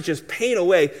passages paint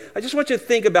away. I just want you to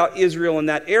think about Israel in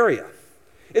that area.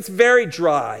 It's very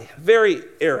dry, very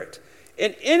arid.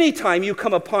 And anytime you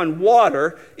come upon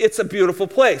water, it's a beautiful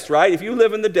place, right? If you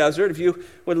live in the desert, if you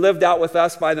would lived out with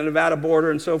us by the Nevada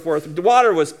border and so forth, the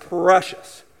water was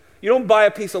precious. You don't buy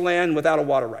a piece of land without a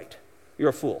water right. You're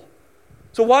a fool.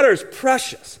 So water is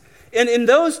precious. And in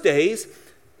those days,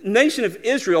 nation of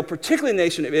Israel, particularly the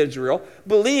nation of Israel,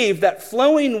 believed that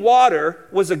flowing water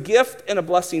was a gift and a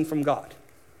blessing from God.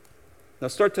 Now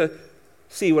start to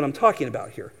see what I'm talking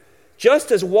about here.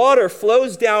 Just as water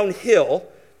flows downhill,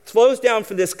 flows down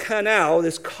from this canal,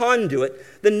 this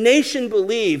conduit, the nation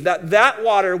believed that that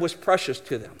water was precious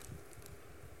to them.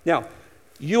 Now,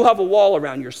 you have a wall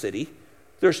around your city.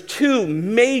 There's two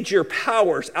major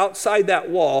powers outside that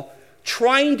wall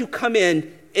trying to come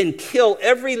in and kill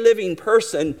every living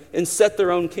person and set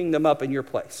their own kingdom up in your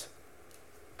place.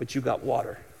 But you got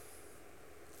water.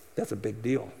 That's a big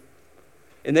deal.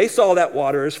 And they saw that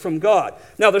water as from God.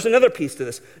 Now, there's another piece to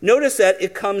this. Notice that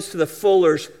it comes to the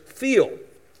fuller's field.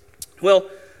 Well,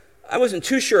 I wasn't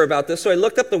too sure about this, so I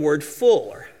looked up the word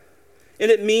fuller.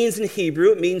 And it means in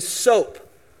Hebrew, it means soap.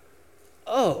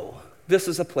 Oh, this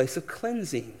is a place of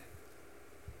cleansing.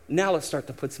 Now let's start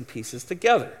to put some pieces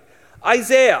together.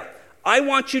 Isaiah, I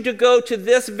want you to go to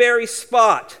this very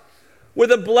spot where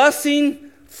the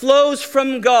blessing flows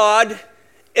from God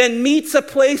and meets a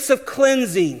place of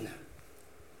cleansing.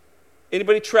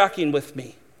 Anybody tracking with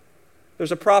me?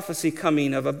 There's a prophecy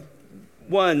coming of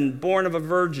one born of a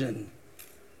virgin,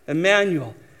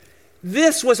 Emmanuel.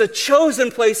 This was a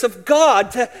chosen place of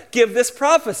God to give this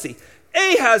prophecy.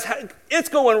 Ahaz, it's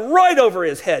going right over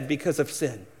his head because of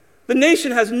sin. The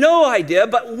nation has no idea,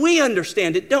 but we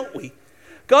understand it, don't we?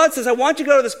 God says, I want you to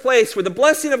go to this place where the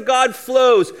blessing of God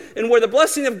flows and where the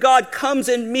blessing of God comes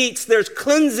and meets. There's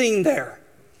cleansing there.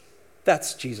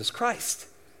 That's Jesus Christ.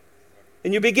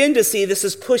 And you begin to see this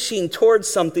is pushing towards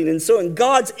something. And so in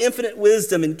God's infinite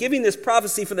wisdom in giving this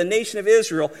prophecy for the nation of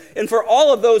Israel and for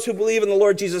all of those who believe in the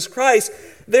Lord Jesus Christ,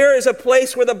 there is a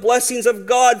place where the blessings of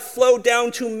God flow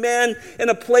down to men and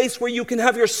a place where you can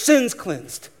have your sins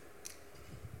cleansed.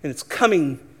 And it's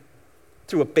coming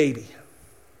through a baby.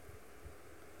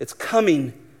 It's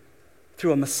coming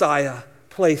through a Messiah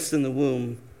placed in the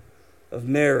womb of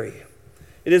Mary.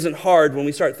 It isn't hard when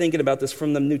we start thinking about this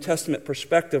from the New Testament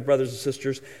perspective, brothers and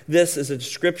sisters. This is a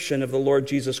description of the Lord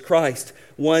Jesus Christ,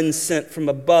 one sent from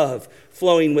above,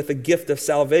 flowing with a gift of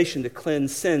salvation to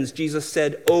cleanse sins. Jesus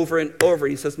said over and over,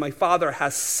 he says, my Father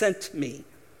has sent me.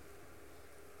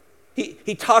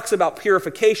 He talks about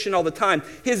purification all the time.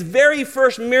 His very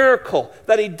first miracle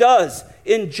that he does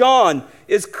in John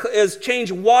is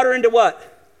change water into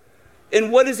what?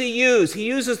 And what does he use? He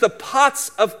uses the pots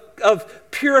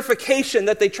of purification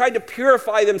that they tried to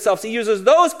purify themselves. He uses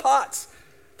those pots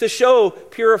to show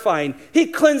purifying. He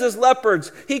cleanses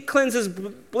lepers. He cleanses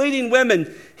bleeding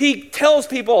women. He tells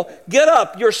people, get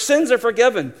up, your sins are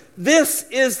forgiven. This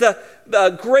is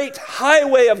the great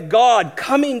highway of God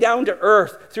coming down to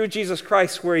earth through Jesus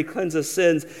Christ where he cleanses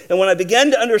sins. And when I began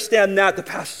to understand that, the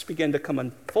passages began to come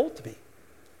unfold to me.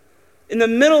 In the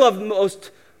middle of the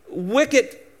most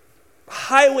wicked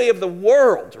highway of the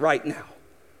world right now,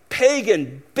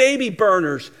 pagan baby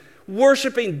burners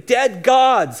worshiping dead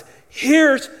gods,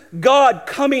 here's God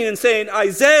coming and saying,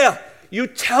 Isaiah, you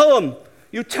tell him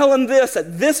this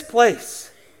at this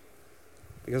place,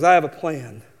 because I have a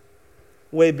plan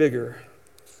way bigger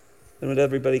than what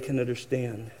everybody can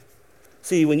understand.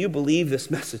 See, when you believe this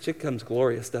message, it comes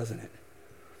glorious, doesn't it?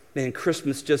 Man,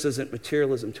 Christmas just isn't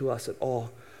materialism to us at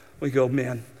all. We go,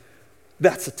 man,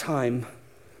 that's a time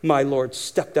my Lord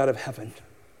stepped out of heaven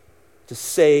to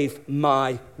save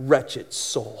my wretched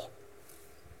soul.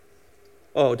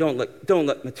 Oh, don't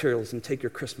let materialism take your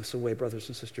Christmas away, brothers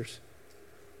and sisters.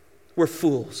 We're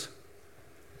fools.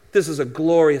 This is a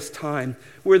glorious time.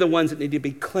 We're the ones that need to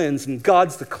be cleansed, and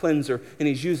God's the cleanser, and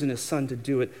he's using his son to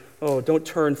do it. Oh, don't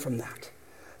turn from that.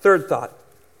 Third thought,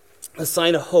 a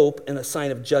sign of hope and a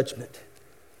sign of judgment.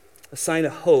 A sign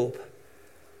of hope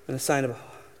and a sign of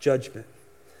judgment.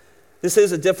 This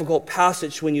is a difficult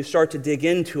passage when you start to dig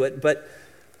into it, but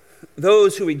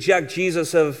those who reject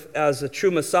Jesus as a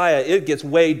true Messiah, it gets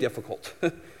way difficult.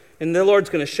 And the Lord's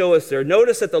going to show us there.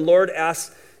 Notice that the Lord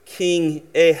asked King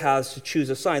Ahaz to choose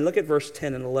a sign. Look at verse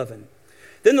 10 and 11.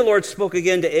 Then the Lord spoke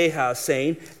again to Ahaz,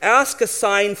 saying, "Ask a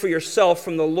sign for yourself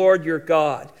from the Lord your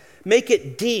God. Make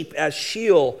it deep as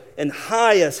Sheol and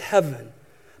high as heaven."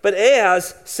 But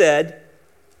Ahaz said,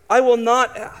 "I will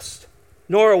not ask,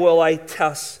 nor will I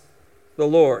test the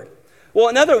Lord." Well,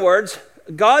 in other words,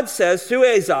 God says through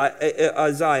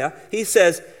Isaiah, he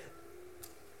says,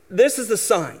 this is the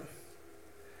sign.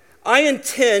 I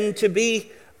intend to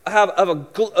have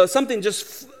something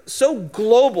just so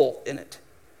global in it.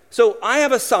 So I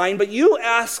have a sign, but you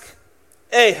ask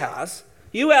Ahaz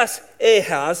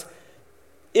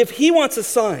if he wants a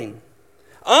sign.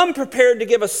 I'm prepared to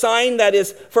give a sign that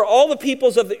is for all the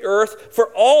peoples of the earth,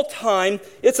 for all time.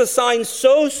 It's a sign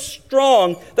so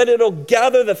strong that it'll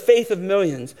gather the faith of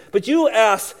millions. But you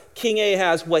ask King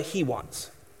Ahaz what he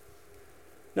wants.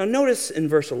 Now notice in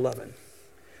verse 11.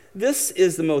 This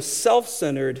is the most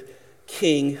self-centered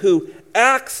king who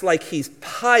acts like he's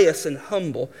pious and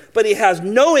humble, but he has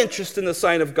no interest in the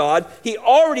sign of God. He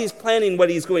already is planning what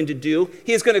he's going to do.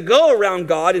 He's going to go around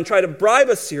God and try to bribe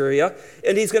Assyria,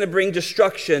 and he's going to bring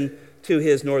destruction to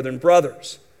his northern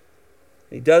brothers.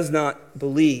 He does not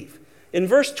believe. In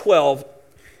verse 12,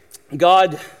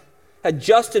 God had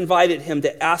just invited him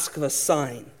to ask the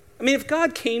sign. I mean, if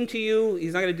God came to you,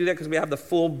 he's not going to do that because we have the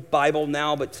full Bible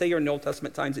now, but say you're in the Old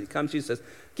Testament times, he comes to you and says,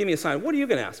 "Give me a sign." What are you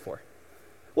going to ask for?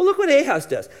 Well, look what Ahaz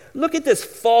does. Look at this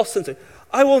false sense of,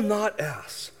 "I will not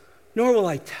ask, nor will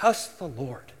I test the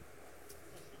Lord."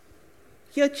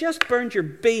 You just burned your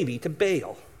baby to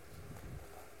Baal.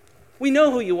 We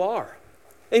know who you are.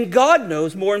 And God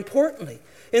knows more importantly.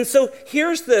 And so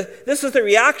this is the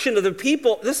reaction of the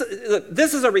people. This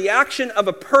is a reaction of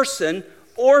a person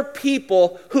or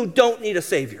people who don't need a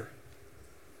Savior.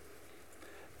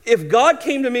 If God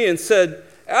came to me and said,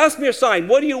 "Ask me a sign,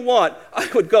 what do you want?" I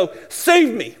would go,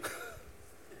 "Save me."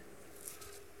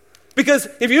 Because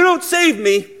if you don't save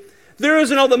me, there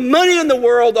isn't all the money in the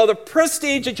world, all the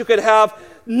prestige that you could have,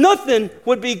 nothing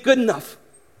would be good enough.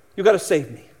 You've got to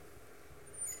save me.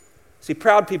 See,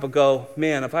 proud people go,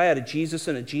 "Man, if I had a Jesus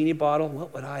in a genie bottle,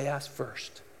 what would I ask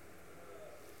first?"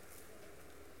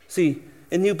 See,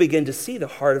 and you begin to see the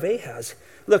heart of Ahaz.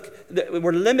 Look,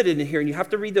 we're limited in here, and you have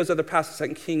to read those other passages,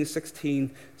 2 Kings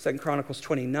 16, 2 Chronicles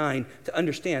 29, to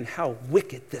understand how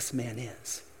wicked this man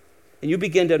is. And you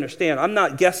begin to understand, I'm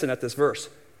not guessing at this verse.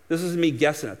 This isn't me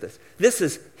guessing at this. This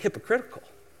is hypocritical.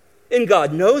 And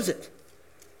God knows it.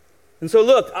 And so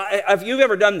look, if you've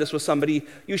ever done this with somebody,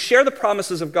 you share the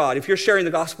promises of God. If you're sharing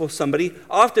the gospel with somebody,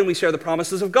 often we share the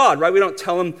promises of God, right? We don't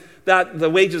tell them that the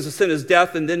wages of sin is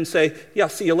death and then say, "Yeah,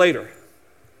 see you later."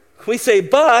 We say,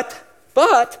 but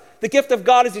the gift of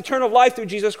God is eternal life through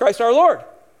Jesus Christ our Lord.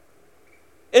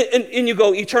 And you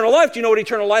go, eternal life? Do you know what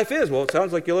eternal life is? Well, it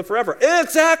sounds like you live forever.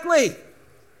 Exactly.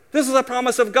 This is a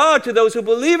promise of God to those who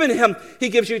believe in him. He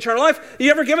gives you eternal life. You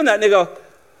ever given that? And they go,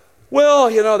 "Well,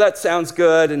 that sounds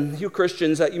good. And you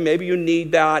Christians, maybe you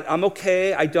need that. I'm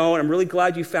okay. I don't. I'm really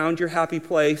glad you found your happy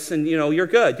place. And, you're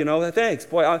good. Thanks.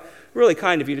 Boy, really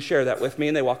kind of you to share that with me."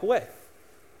 And they walk away.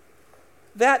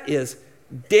 That is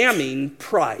damning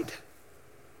pride.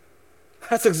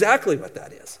 That's exactly what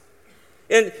that is.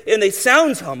 And it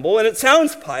sounds humble and it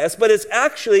sounds pious, but it's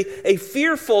actually a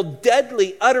fearful,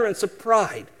 deadly utterance of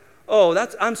pride. Oh,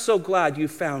 I'm so glad you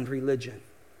found religion.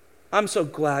 I'm so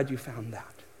glad you found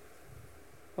that.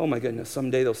 Oh my goodness,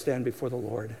 someday they'll stand before the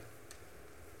Lord.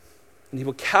 And he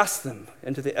will cast them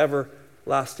into the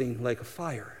everlasting lake of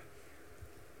fire.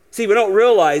 See, we don't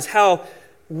realize how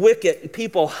wicked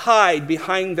people hide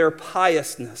behind their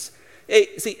piousness.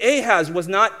 See, Ahaz was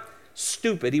not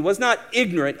stupid. He was not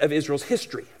ignorant of Israel's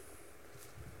history.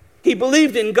 He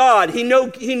believed in God. He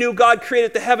knew God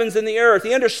created the heavens and the earth.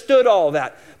 He understood all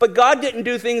that. But God didn't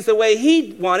do things the way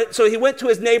he wanted, so he went to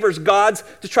his neighbor's gods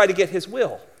to try to get his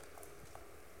will.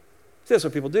 See, that's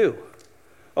what people do.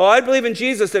 "Oh, I believe in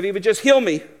Jesus if he would just heal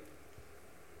me.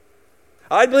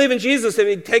 I believe in Jesus if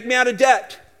he'd take me out of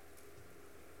debt."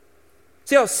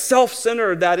 See how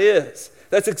self-centered that is.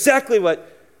 That's exactly what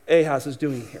Ahaz is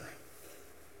doing here.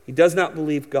 He does not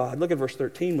believe God. Look at verse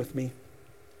 13 with me.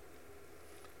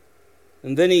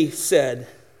 And then he said,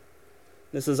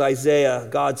 this is Isaiah,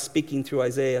 God speaking through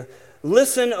Isaiah,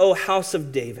 "Listen, O house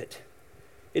of David.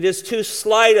 It is too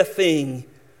slight a thing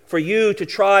for you to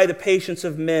try the patience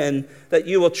of men, that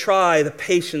you will try the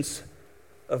patience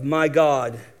of my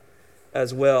God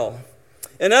as well.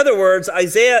 In other words,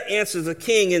 Isaiah answers the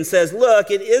king and says, look,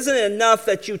 it isn't enough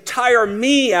that you tire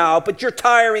me out, but you're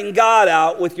tiring God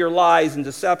out with your lies and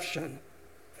deception.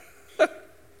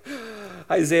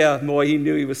 Isaiah, boy, he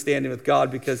knew he was standing with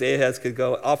God because Ahaz could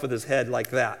go off with his head like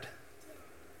that.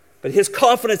 But his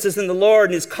confidence is in the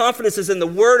Lord, and his confidence is in the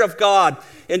Word of God.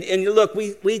 And look,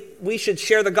 we should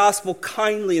share the gospel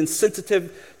kindly and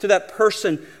sensitive to that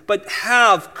person, but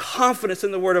have confidence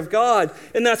in the Word of God.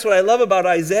 And that's what I love about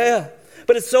Isaiah.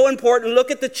 But it's so important.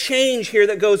 Look at the change here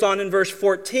that goes on in verse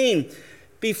 14.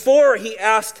 Before he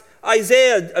asked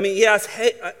he asked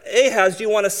Ahaz, do you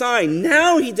want a sign?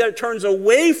 Now he turns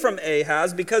away from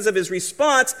Ahaz because of his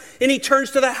response, and he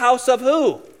turns to the house of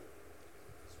who?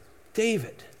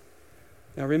 David.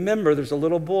 Now remember, there's a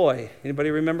little boy.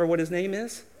 Anybody remember what his name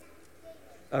is?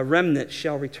 A remnant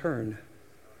shall return.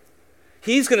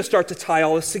 He's going to start to tie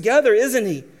all this together, isn't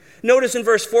he? Notice in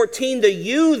verse 14, the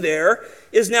you there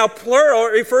is now plural.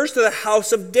 It refers to the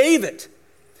house of David.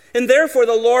 And therefore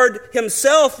the Lord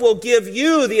himself will give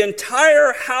you, the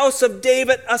entire house of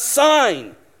David, a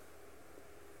sign.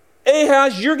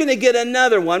 Ahaz, you're going to get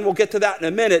another one. We'll get to that in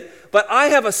a minute. But I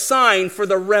have a sign for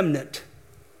the remnant.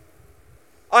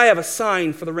 I have a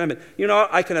sign for the remnant. You know,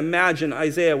 I can imagine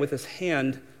Isaiah with his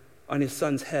hand on his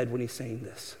son's head when he's saying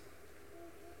this.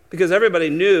 Because everybody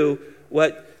knew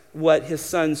what his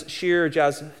son's Shir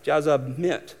Jazab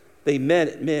meant.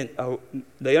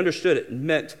 They understood it. It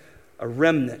meant a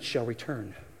remnant shall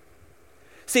return.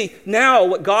 See, now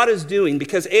what God is doing,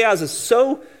 because Ahaz is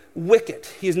so wicked,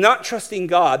 he's not trusting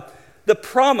God, the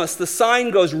promise, the sign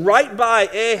goes right by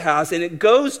Ahaz, and it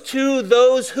goes to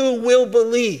those who will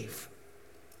believe.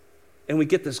 And we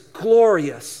get this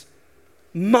glorious,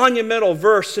 monumental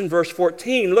verse in verse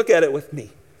 14. Look at it with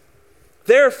me.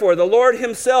 Therefore, the Lord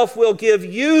himself will give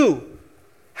you,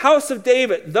 house of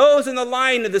David, those in the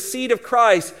line of the seed of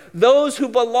Christ, those who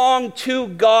belong to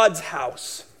God's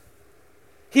house.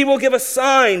 He will give a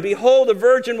sign. Behold, a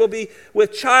virgin will be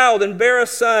with child and bear a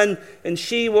son, and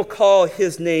she will call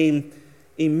his name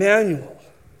Emmanuel.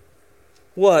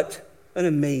 What an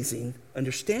amazing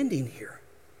understanding here.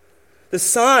 The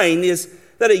sign is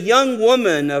that a young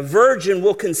woman, a virgin,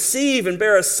 will conceive and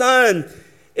bear a son,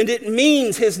 and it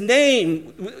means his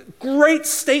name. Great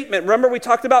statement. Remember we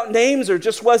talked about names, or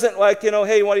just wasn't like,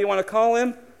 hey, what do you want to call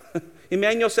him?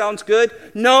 Emmanuel sounds good.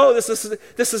 No, this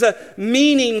is a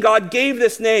meaning. God gave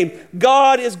this name.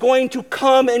 God is going to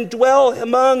come and dwell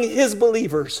among his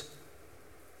believers.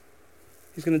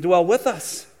 He's going to dwell with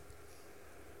us.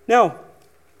 Now,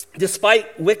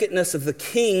 despite wickedness of the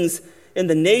kings and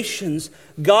the nations,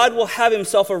 God will have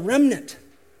himself a remnant.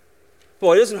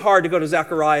 Boy, it isn't hard to go to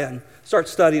Zechariah and start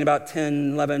studying about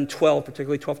 10, 11, 12,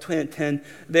 particularly 12, 10.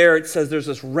 There it says there's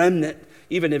this remnant,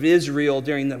 even of Israel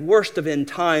during the worst of end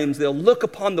times. They'll look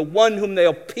upon the one whom they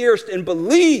have pierced and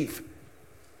believe.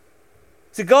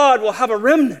 See, God will have a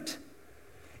remnant.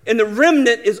 And the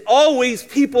remnant is always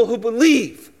people who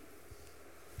believe.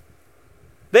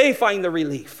 They find the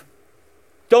relief.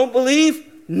 Don't believe,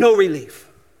 no relief.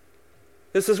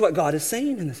 This is what God is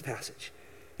saying in this passage.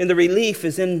 And the relief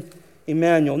is in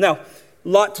Emmanuel. Now, a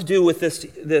lot to do with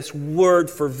this word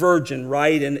for virgin,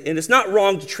 right? And it's not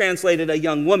wrong to translate it a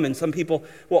young woman. Some people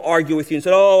will argue with you and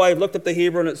say, I looked up the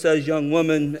Hebrew and it says young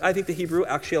woman. I think the Hebrew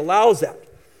actually allows that.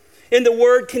 And the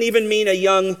word can even mean a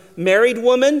young married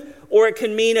woman, or it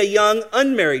can mean a young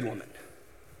unmarried woman.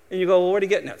 And you go, what are you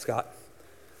getting at, Scott?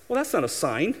 Well, that's not a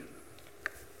sign.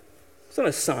 It's not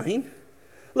a sign.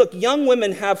 Look, young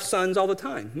women have sons all the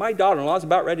time. My daughter-in-law is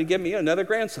about ready to give me another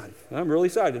grandson. I'm really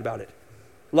excited about it.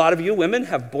 A lot of you women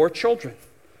have bore children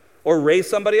or raised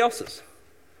somebody else's.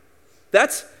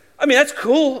 That's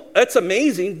cool. That's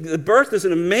amazing. The birth is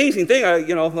an amazing thing.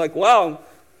 Wow,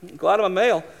 I'm glad I'm a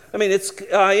male.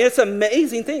 It's an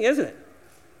amazing thing, isn't it?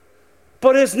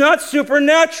 But it's not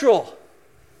supernatural.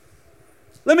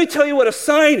 Let me tell you what a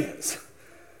sign is.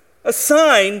 A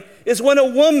sign is when a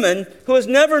woman who has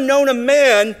never known a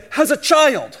man has a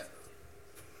child.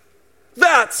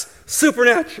 That's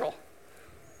supernatural.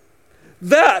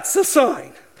 That's a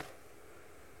sign.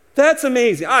 That's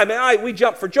amazing. We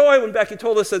jumped for joy when Becky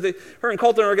told us that her and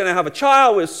Colton are going to have a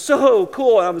child. It was so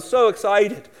cool, and I was so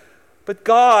excited. But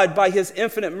God, by his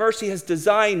infinite mercy, has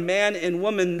designed man and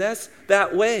woman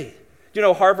that way. Do you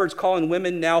know Harvard's calling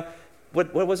women now,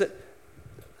 what was it?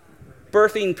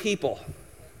 Birthing people.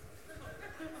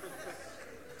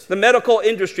 The medical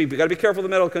industry, we've got to be careful of the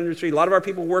medical industry. A lot of our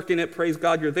people work in it, praise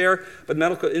God you're there, but the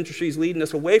medical industry is leading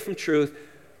us away from truth,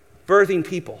 birthing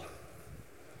people.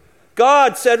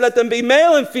 God said, let them be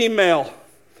male and female.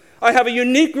 I have a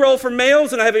unique role for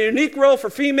males and I have a unique role for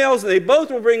females, and they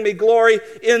both will bring me glory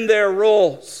in their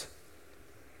roles.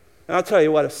 And I'll tell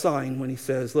you what, a sign when he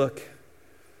says, look,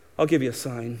 I'll give you a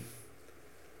sign.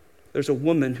 There's a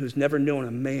woman who's never known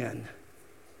a man,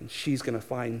 and she's going to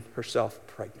find herself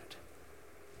pregnant.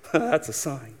 That's a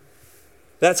sign.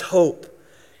 That's hope.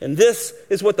 And this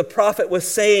is what the prophet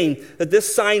was saying, that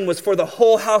this sign was for the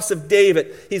whole house of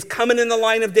David. He's coming in the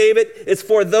line of David. It's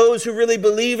for those who really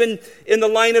believe in the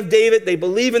line of David. They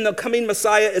believe in the coming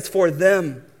Messiah. It's for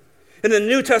them. In the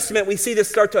New Testament, we see this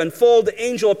start to unfold. The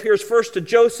angel appears first to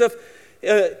Joseph.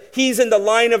 He's in the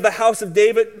line of the house of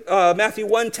David. Matthew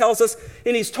 1 tells us,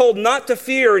 and he's told not to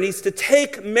fear, and he's to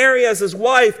take Mary as his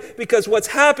wife, because what's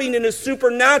happening is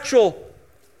supernatural.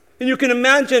 And you can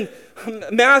imagine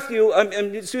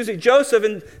Joseph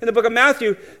in the book of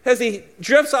Matthew, as he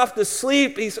drifts off to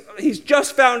sleep, he's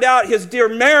just found out his dear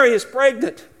Mary is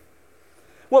pregnant.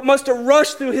 What must have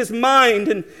rushed through his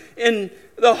mind and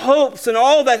the hopes and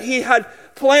all that he had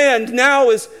planned now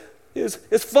is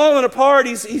falling apart.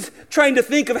 He's trying to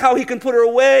think of how he can put her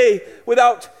away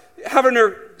without having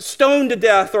her stoned to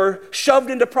death or shoved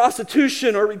into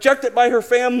prostitution or rejected by her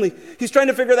family. He's trying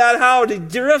to figure that out. He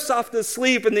drifts off to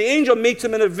sleep, and the angel meets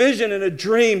him in a vision, in a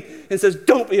dream, and says,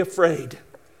 don't be afraid.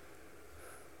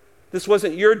 This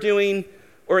wasn't your doing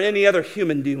or any other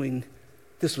human doing.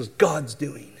 This was God's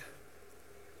doing.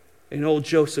 And old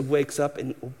Joseph wakes up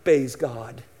and obeys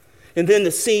God. And then the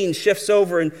scene shifts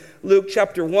over in Luke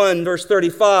chapter 1, verse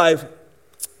 35.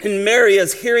 And Mary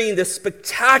is hearing this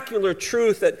spectacular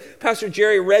truth that Pastor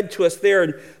Jerry read to us there,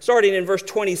 and starting in verse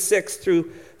 26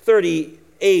 through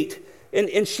 38.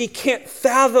 And she can't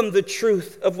fathom the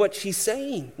truth of what he's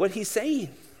saying.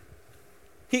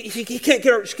 She can't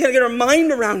get her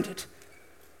mind around it.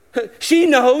 She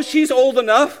knows, she's old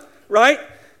enough, right?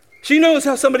 She knows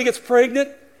how somebody gets pregnant.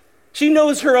 She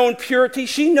knows her own purity.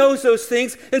 She knows those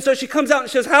things. And so she comes out and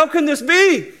says, how can this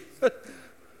be?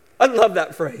 I love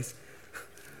that phrase.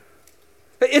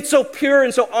 It's so pure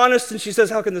and so honest, and she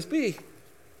says, how can this be?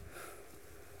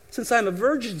 Since I'm a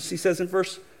virgin, she says in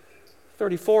verse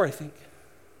 34, I think.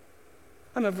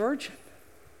 I'm a virgin.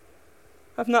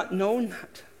 I've not known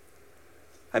that.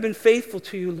 I've been faithful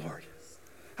to you, Lord.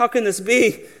 How can this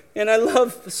be? And I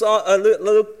love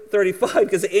Luke 35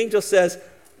 because the angel says,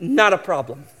 not a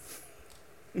problem.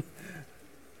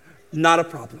 Not a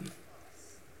problem.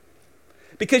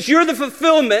 Because you're the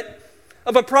fulfillment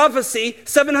of a prophecy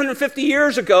 750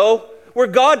 years ago where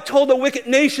God told a wicked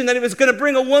nation that he was going to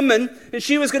bring a woman, and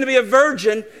she was going to be a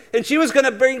virgin, and she was going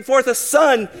to bring forth a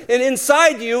son, and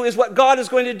inside you is what God is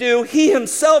going to do. He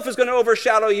himself is going to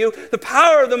overshadow you. The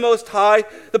power of the Most High,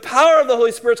 the power of the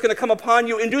Holy Spirit is going to come upon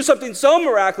you and do something so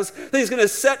miraculous that he's going to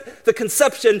set the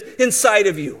conception inside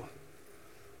of you.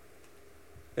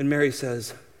 And Mary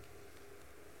says,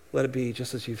 let it be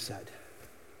just as you've said.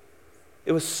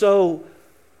 It was so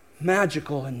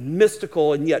magical and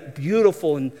mystical and yet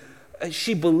beautiful, and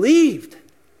she believed.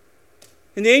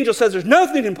 And the angel says there's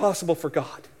nothing impossible for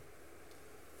God.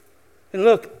 And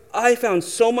look, I found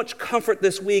so much comfort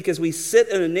this week as we sit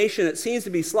in a nation that seems to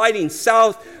be sliding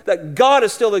south, that God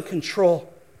is still in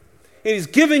control. And he's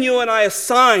given you and I a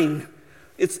sign.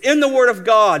 It's in the Word of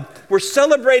God. We're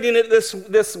celebrating it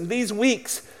these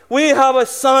weeks. We have a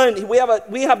son.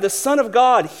 We have the Son of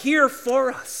God here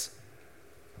for us.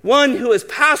 One who has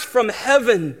passed from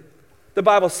heaven, the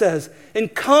Bible says,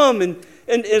 and come and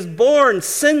is born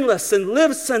sinless and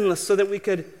lives sinless so that we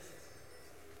could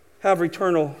have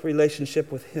eternal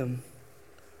relationship with him.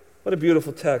 What a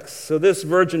beautiful text. So this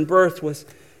virgin birth was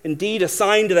indeed a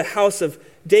sign to the house of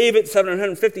David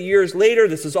 750 years later.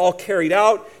 This is all carried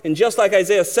out. And just like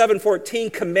Isaiah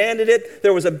 7:14 commanded it,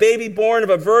 there was a baby born of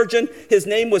a virgin. His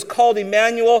name was called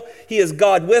Emmanuel. He is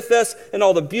God with us. And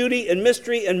all the beauty and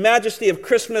mystery and majesty of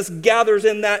Christmas gathers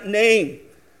in that name.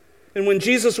 And when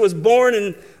Jesus was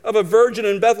born of a virgin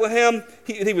in Bethlehem,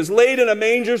 he was laid in a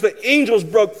manger. The angels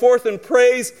broke forth in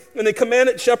praise, and they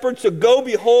commanded shepherds to go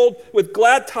behold with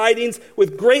glad tidings,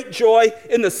 with great joy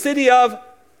in the city of,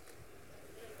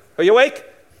 are you awake?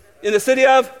 In the city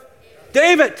of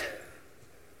David.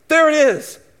 There it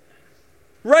is.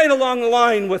 Right along the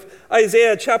line with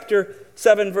Isaiah chapter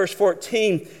 7, verse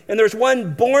 14. And there's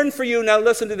one born for you, now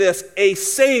listen to this, a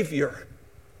Savior.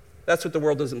 That's what the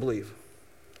world doesn't believe.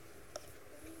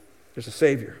 There's a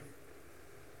Savior.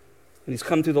 And he's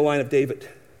come through the line of David.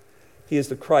 He is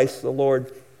the Christ, the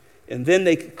Lord. And then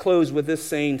they close with this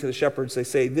saying to the shepherds. They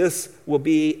say, this will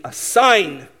be a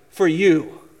sign for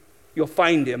you. You'll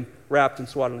find him wrapped in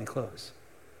swaddling clothes.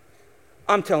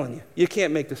 I'm telling you, you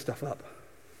can't make this stuff up.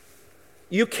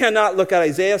 You cannot look at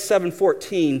Isaiah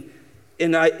 7:14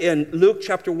 in Luke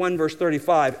chapter 1, verse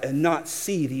 35, and not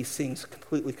see these things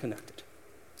completely connected.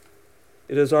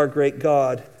 It is our great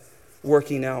God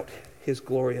working out his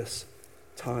glorious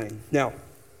time. Now,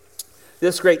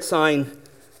 this great sign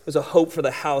was a hope for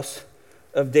the house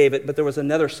of David, but there was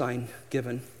another sign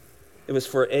given. It was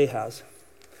for Ahaz.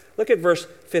 Look at verse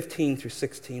 15 through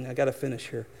 16. I got to finish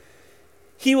here.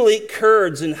 He will eat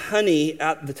curds and honey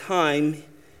at the time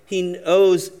he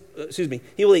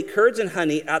will eat curds and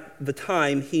honey at the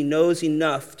time he knows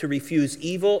enough to refuse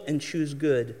evil and choose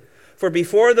good. For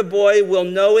before the boy will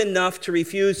know enough to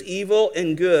refuse evil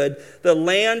and good, the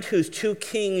land whose two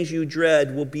kings you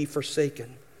dread will be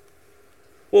forsaken.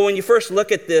 Well, when you first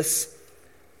look at this,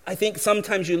 I think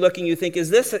sometimes you look and you think, is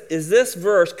this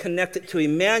verse connected to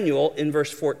Emmanuel in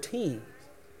verse 14?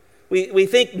 We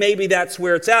think maybe that's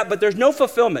where it's at, but there's no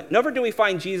fulfillment. Never do we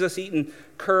find Jesus eating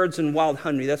curds and wild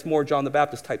honey. That's more John the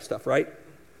Baptist type stuff, right?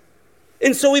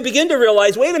 And so we begin to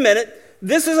realize, wait a minute,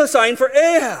 this is a sign for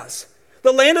Ahaz.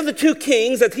 The land of the two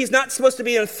kings that he's not supposed to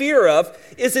be in fear of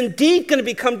is indeed going to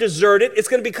become deserted. It's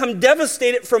going to become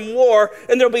devastated from war,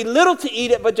 and there'll be little to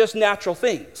eat it but just natural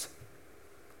things.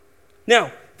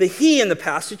 Now, the he in the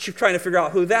passage, you're trying to figure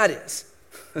out who that is.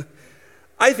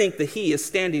 I think the he is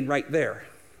standing right there.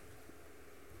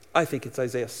 I think it's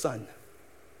Isaiah's son.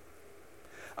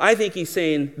 I think he's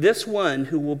saying this one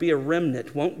who will be a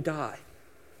remnant won't die.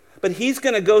 But he's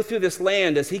going to go through this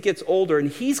land as he gets older, and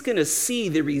he's going to see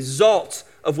the results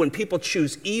of when people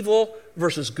choose evil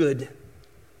versus good.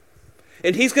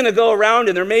 And he's going to go around,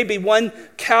 and there may be one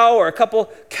cow or a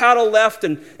couple cattle left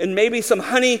and maybe some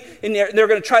honey, and they're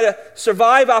going to try to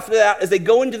survive after that as they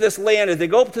go into this land, as they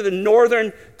go up to the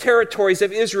northern territories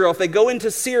of Israel. If they go into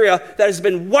Syria, that has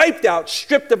been wiped out,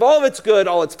 stripped of all of its good,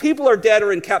 all its people are dead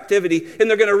or in captivity, and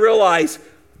they're going to realize,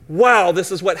 wow,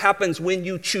 this is what happens when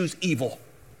you choose evil.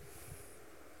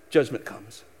 Judgment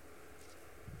comes.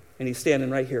 And he's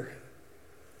standing right here.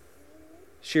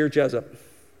 Sheer Jezeb.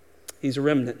 He's a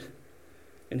remnant.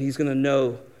 And he's going to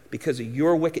know, because of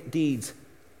your wicked deeds,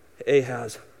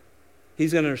 Ahaz,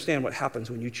 he's going to understand what happens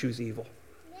when you choose evil.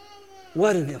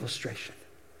 What an illustration.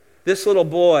 This little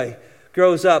boy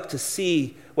grows up to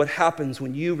see what happens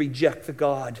when you reject the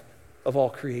God of all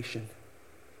creation.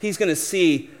 He's going to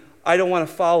see, I don't want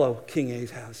to follow King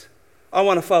Ahaz. I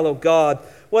want to follow God.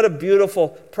 What a beautiful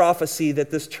prophecy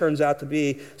that this turns out to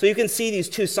be. So you can see these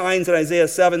two signs in Isaiah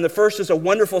 7. The first is a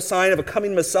wonderful sign of a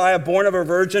coming Messiah born of a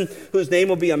virgin whose name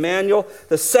will be Emmanuel.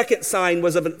 The second sign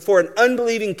was for an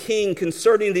unbelieving king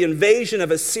concerning the invasion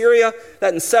of Assyria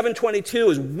that in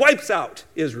 722 wipes out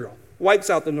Israel, wipes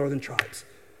out the northern tribes.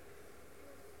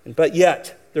 But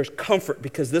yet there's comfort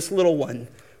because this little one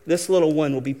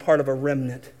will be part of a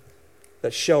remnant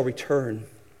that shall return.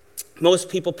 Most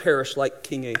people perish like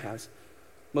King Ahaz.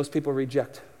 Most people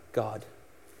reject God.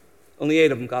 Only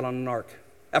 8 of them got on an ark.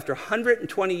 After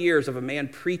 120 years of a man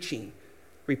preaching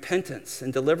repentance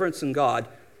and deliverance in God,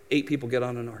 8 people get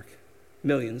on an ark.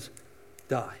 Millions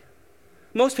die.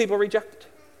 Most people reject it,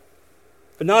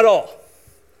 but not all.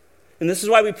 And this is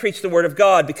why we preach the word of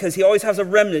God, because he always has a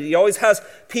remnant. He always has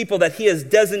people that he has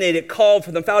designated, called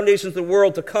from the foundations of the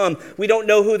world to come. We don't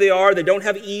know who they are. They don't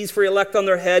have ease for elect on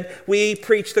their head. We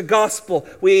preach the gospel.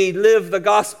 We live the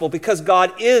gospel because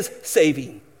God is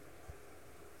saving.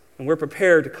 And we're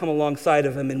prepared to come alongside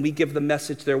of him, and we give the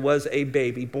message there was a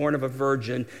baby born of a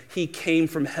virgin. He came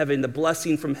from heaven, the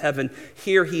blessing from heaven.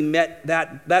 Here he met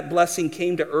that blessing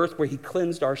came to earth where he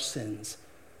cleansed our sins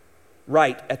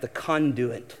right at the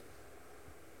conduit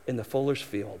in the fuller's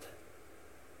field.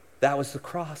 That was the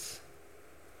cross.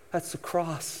 That's the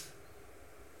cross.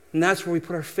 And that's where we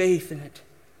put our faith in it.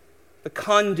 The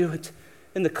conduit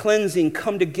and the cleansing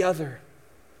come together,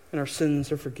 and our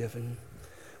sins are forgiven.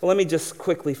 Well, let me just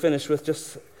quickly finish with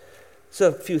just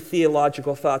a few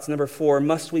theological thoughts. Number 4,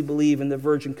 must we believe in the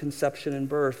virgin conception and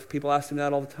birth? People ask me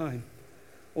that all the time.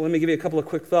 Well, let me give you a couple of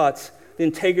quick thoughts. The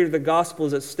integrity of the gospel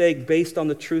is at stake based on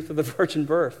the truth of the virgin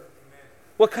birth.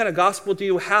 What kind of gospel do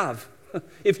you have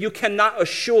if you cannot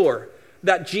assure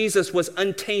that Jesus was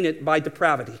untainted by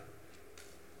depravity?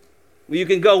 Well, you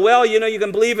can go, well, you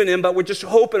can believe in him, but we're just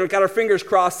hoping, we've got our fingers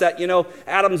crossed that,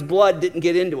 Adam's blood didn't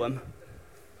get into him.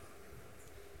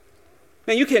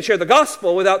 Man, you can't share the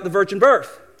gospel without the virgin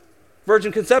birth.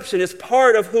 Virgin conception is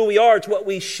part of who we are. It's what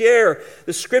we share.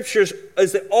 The scriptures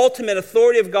is the ultimate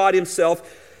authority of God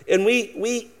himself, and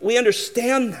we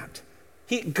understand that.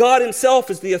 God himself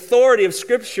is the authority of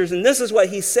scriptures, and this is what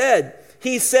he said.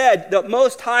 He said, the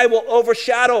Most High will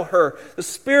overshadow her. The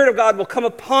Spirit of God will come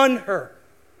upon her,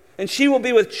 and she will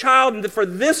be with child. And for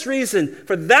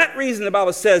that reason, the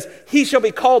Bible says, he shall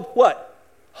be called what?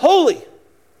 Holy.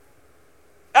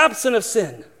 absent of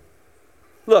sin.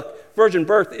 Look, virgin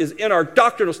birth is in our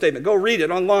doctrinal statement. Go read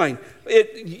it online.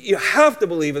 You have to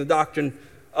believe in the doctrine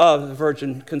of the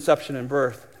virgin conception and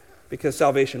birth because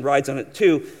salvation rides on it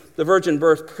too. The virgin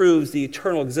birth proves the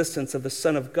eternal existence of the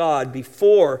Son of God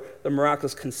before the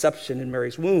miraculous conception in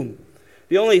Mary's womb.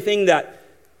 The only thing that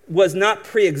was not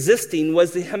pre-existing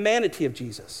was the humanity of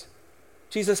Jesus.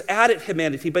 Jesus added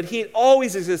humanity, but he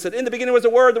always existed. In the beginning was the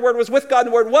Word was with God, and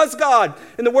the Word was God,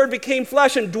 and the Word became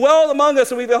flesh and dwelled among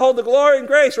us, and we behold the glory and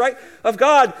grace, right, of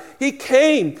God. He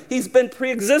came. He's been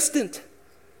pre-existent.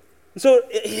 And so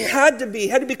he had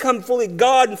to become fully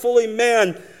God and fully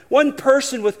man. One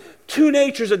person with two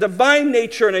natures, a divine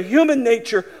nature and a human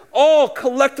nature, all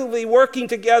collectively working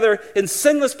together in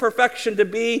sinless perfection to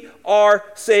be our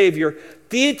Savior.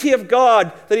 Deity of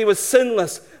God, that he was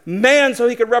sinless. Man, so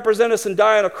he could represent us and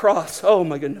die on a cross. Oh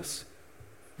my goodness.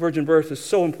 Virgin birth is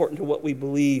so important to what we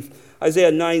believe.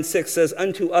 Isaiah 9:6 says,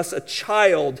 unto us a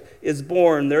child is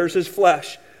born. There's his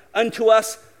flesh. Unto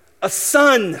us a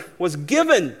son was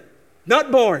given,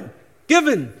 not born,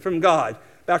 given from God.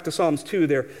 Back to Psalms 2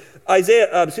 there.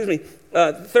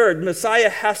 Third, Messiah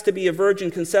has to be a virgin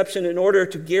conception in order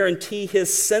to guarantee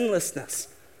his sinlessness.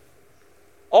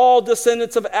 All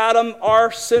descendants of Adam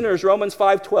are sinners, Romans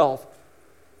 5:12.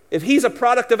 If he's a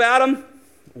product of Adam,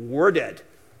 we're dead.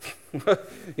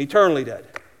 Eternally dead.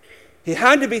 He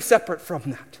had to be separate from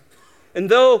that. And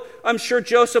though I'm sure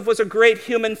Joseph was a great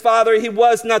human father, he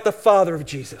was not the father of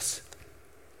Jesus.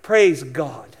 Praise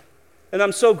God. And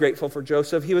I'm so grateful for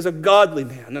Joseph. He was a godly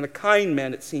man and a kind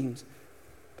man, it seems.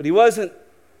 But he wasn't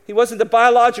the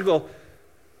biological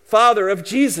father of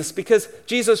Jesus because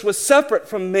Jesus was separate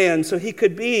from man, so he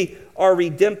could be our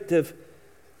redemptive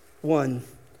one.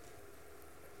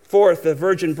 Fourth, the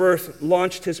virgin birth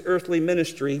launched his earthly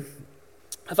ministry.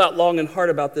 I thought long and hard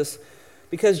about this.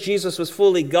 Because Jesus was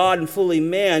fully God and fully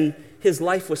man, his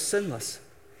life was sinless.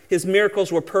 His miracles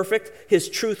were perfect. His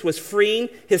truth was freeing.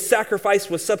 His sacrifice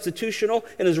was substitutional.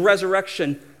 And his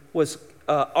resurrection was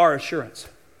our assurance.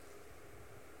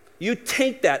 You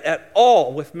take that at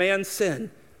all with man's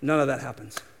sin, none of that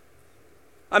happens.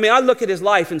 I mean, I look at his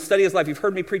life and study his life. You've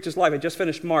heard me preach his life. I just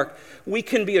finished Mark. We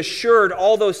can be assured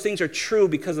all those things are true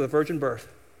because of the virgin birth.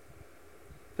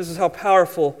 This is how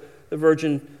powerful the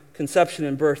virgin conception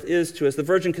and birth is to us. The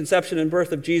virgin conception and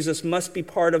birth of Jesus must be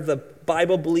part of the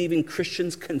Bible-believing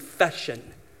Christian's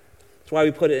confession. That's why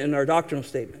we put it in our doctrinal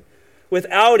statement.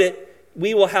 Without it,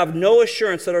 we will have no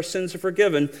assurance that our sins are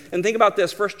forgiven. And think about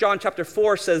this. 1 John chapter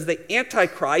 4 says the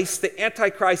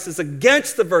Antichrist is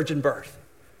against the virgin birth.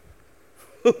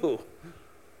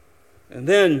 And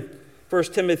then 1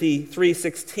 Timothy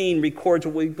 3:16 records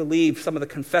what we believe, some of the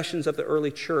confessions of the early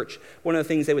church. One of the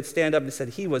things they would stand up and said,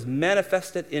 he was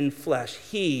manifested in flesh.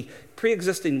 He,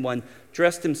 pre-existing one,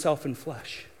 dressed himself in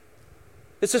flesh.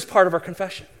 This is part of our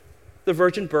confession. The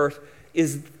virgin birth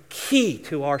is key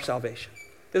to our salvation.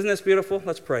 Isn't this beautiful?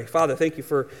 Let's pray. Father, thank you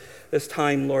for this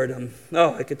time, Lord.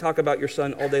 I could talk about your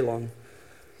son all day long.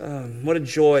 What a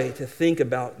joy to think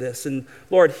about this. And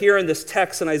Lord, here in this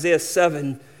text in Isaiah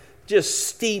 7, just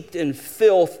steeped in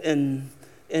filth and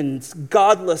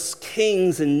godless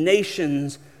kings and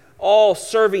nations, all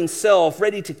serving self,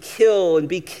 ready to kill and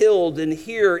be killed. And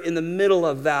here in the middle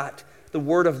of that, the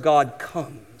word of God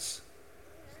comes.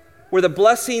 Where the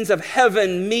blessings of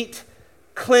heaven meet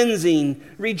cleansing,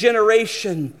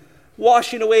 regeneration,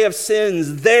 washing away of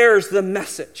sins, there's the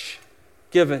message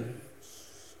given.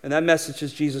 And that message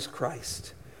is Jesus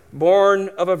Christ, born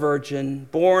of a virgin,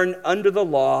 born under the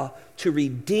law to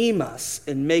redeem us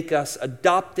and make us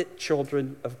adopted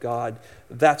children of God.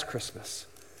 That's Christmas.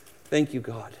 Thank you,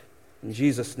 God. In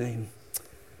Jesus' name,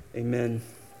 amen.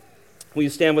 Will you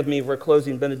stand with me for a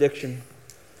closing benediction?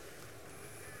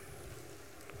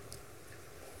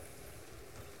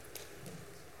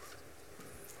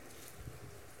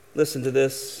 Listen to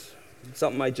this.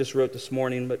 Something I just wrote this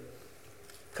morning, but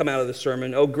come out of the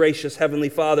sermon. Oh, gracious Heavenly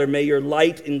Father, may your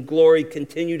light and glory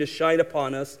continue to shine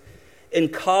upon us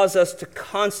and cause us to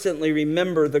constantly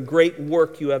remember the great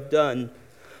work you have done.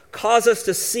 Cause us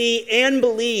to see and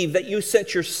believe that you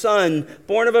sent your Son,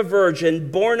 born of a virgin,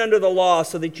 born under the law,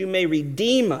 so that you may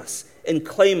redeem us and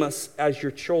claim us as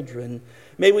your children.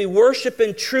 May we worship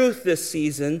in truth this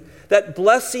season. That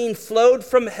blessing flowed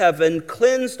from heaven,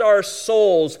 cleansed our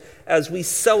souls as we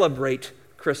celebrate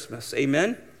Christmas.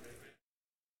 Amen.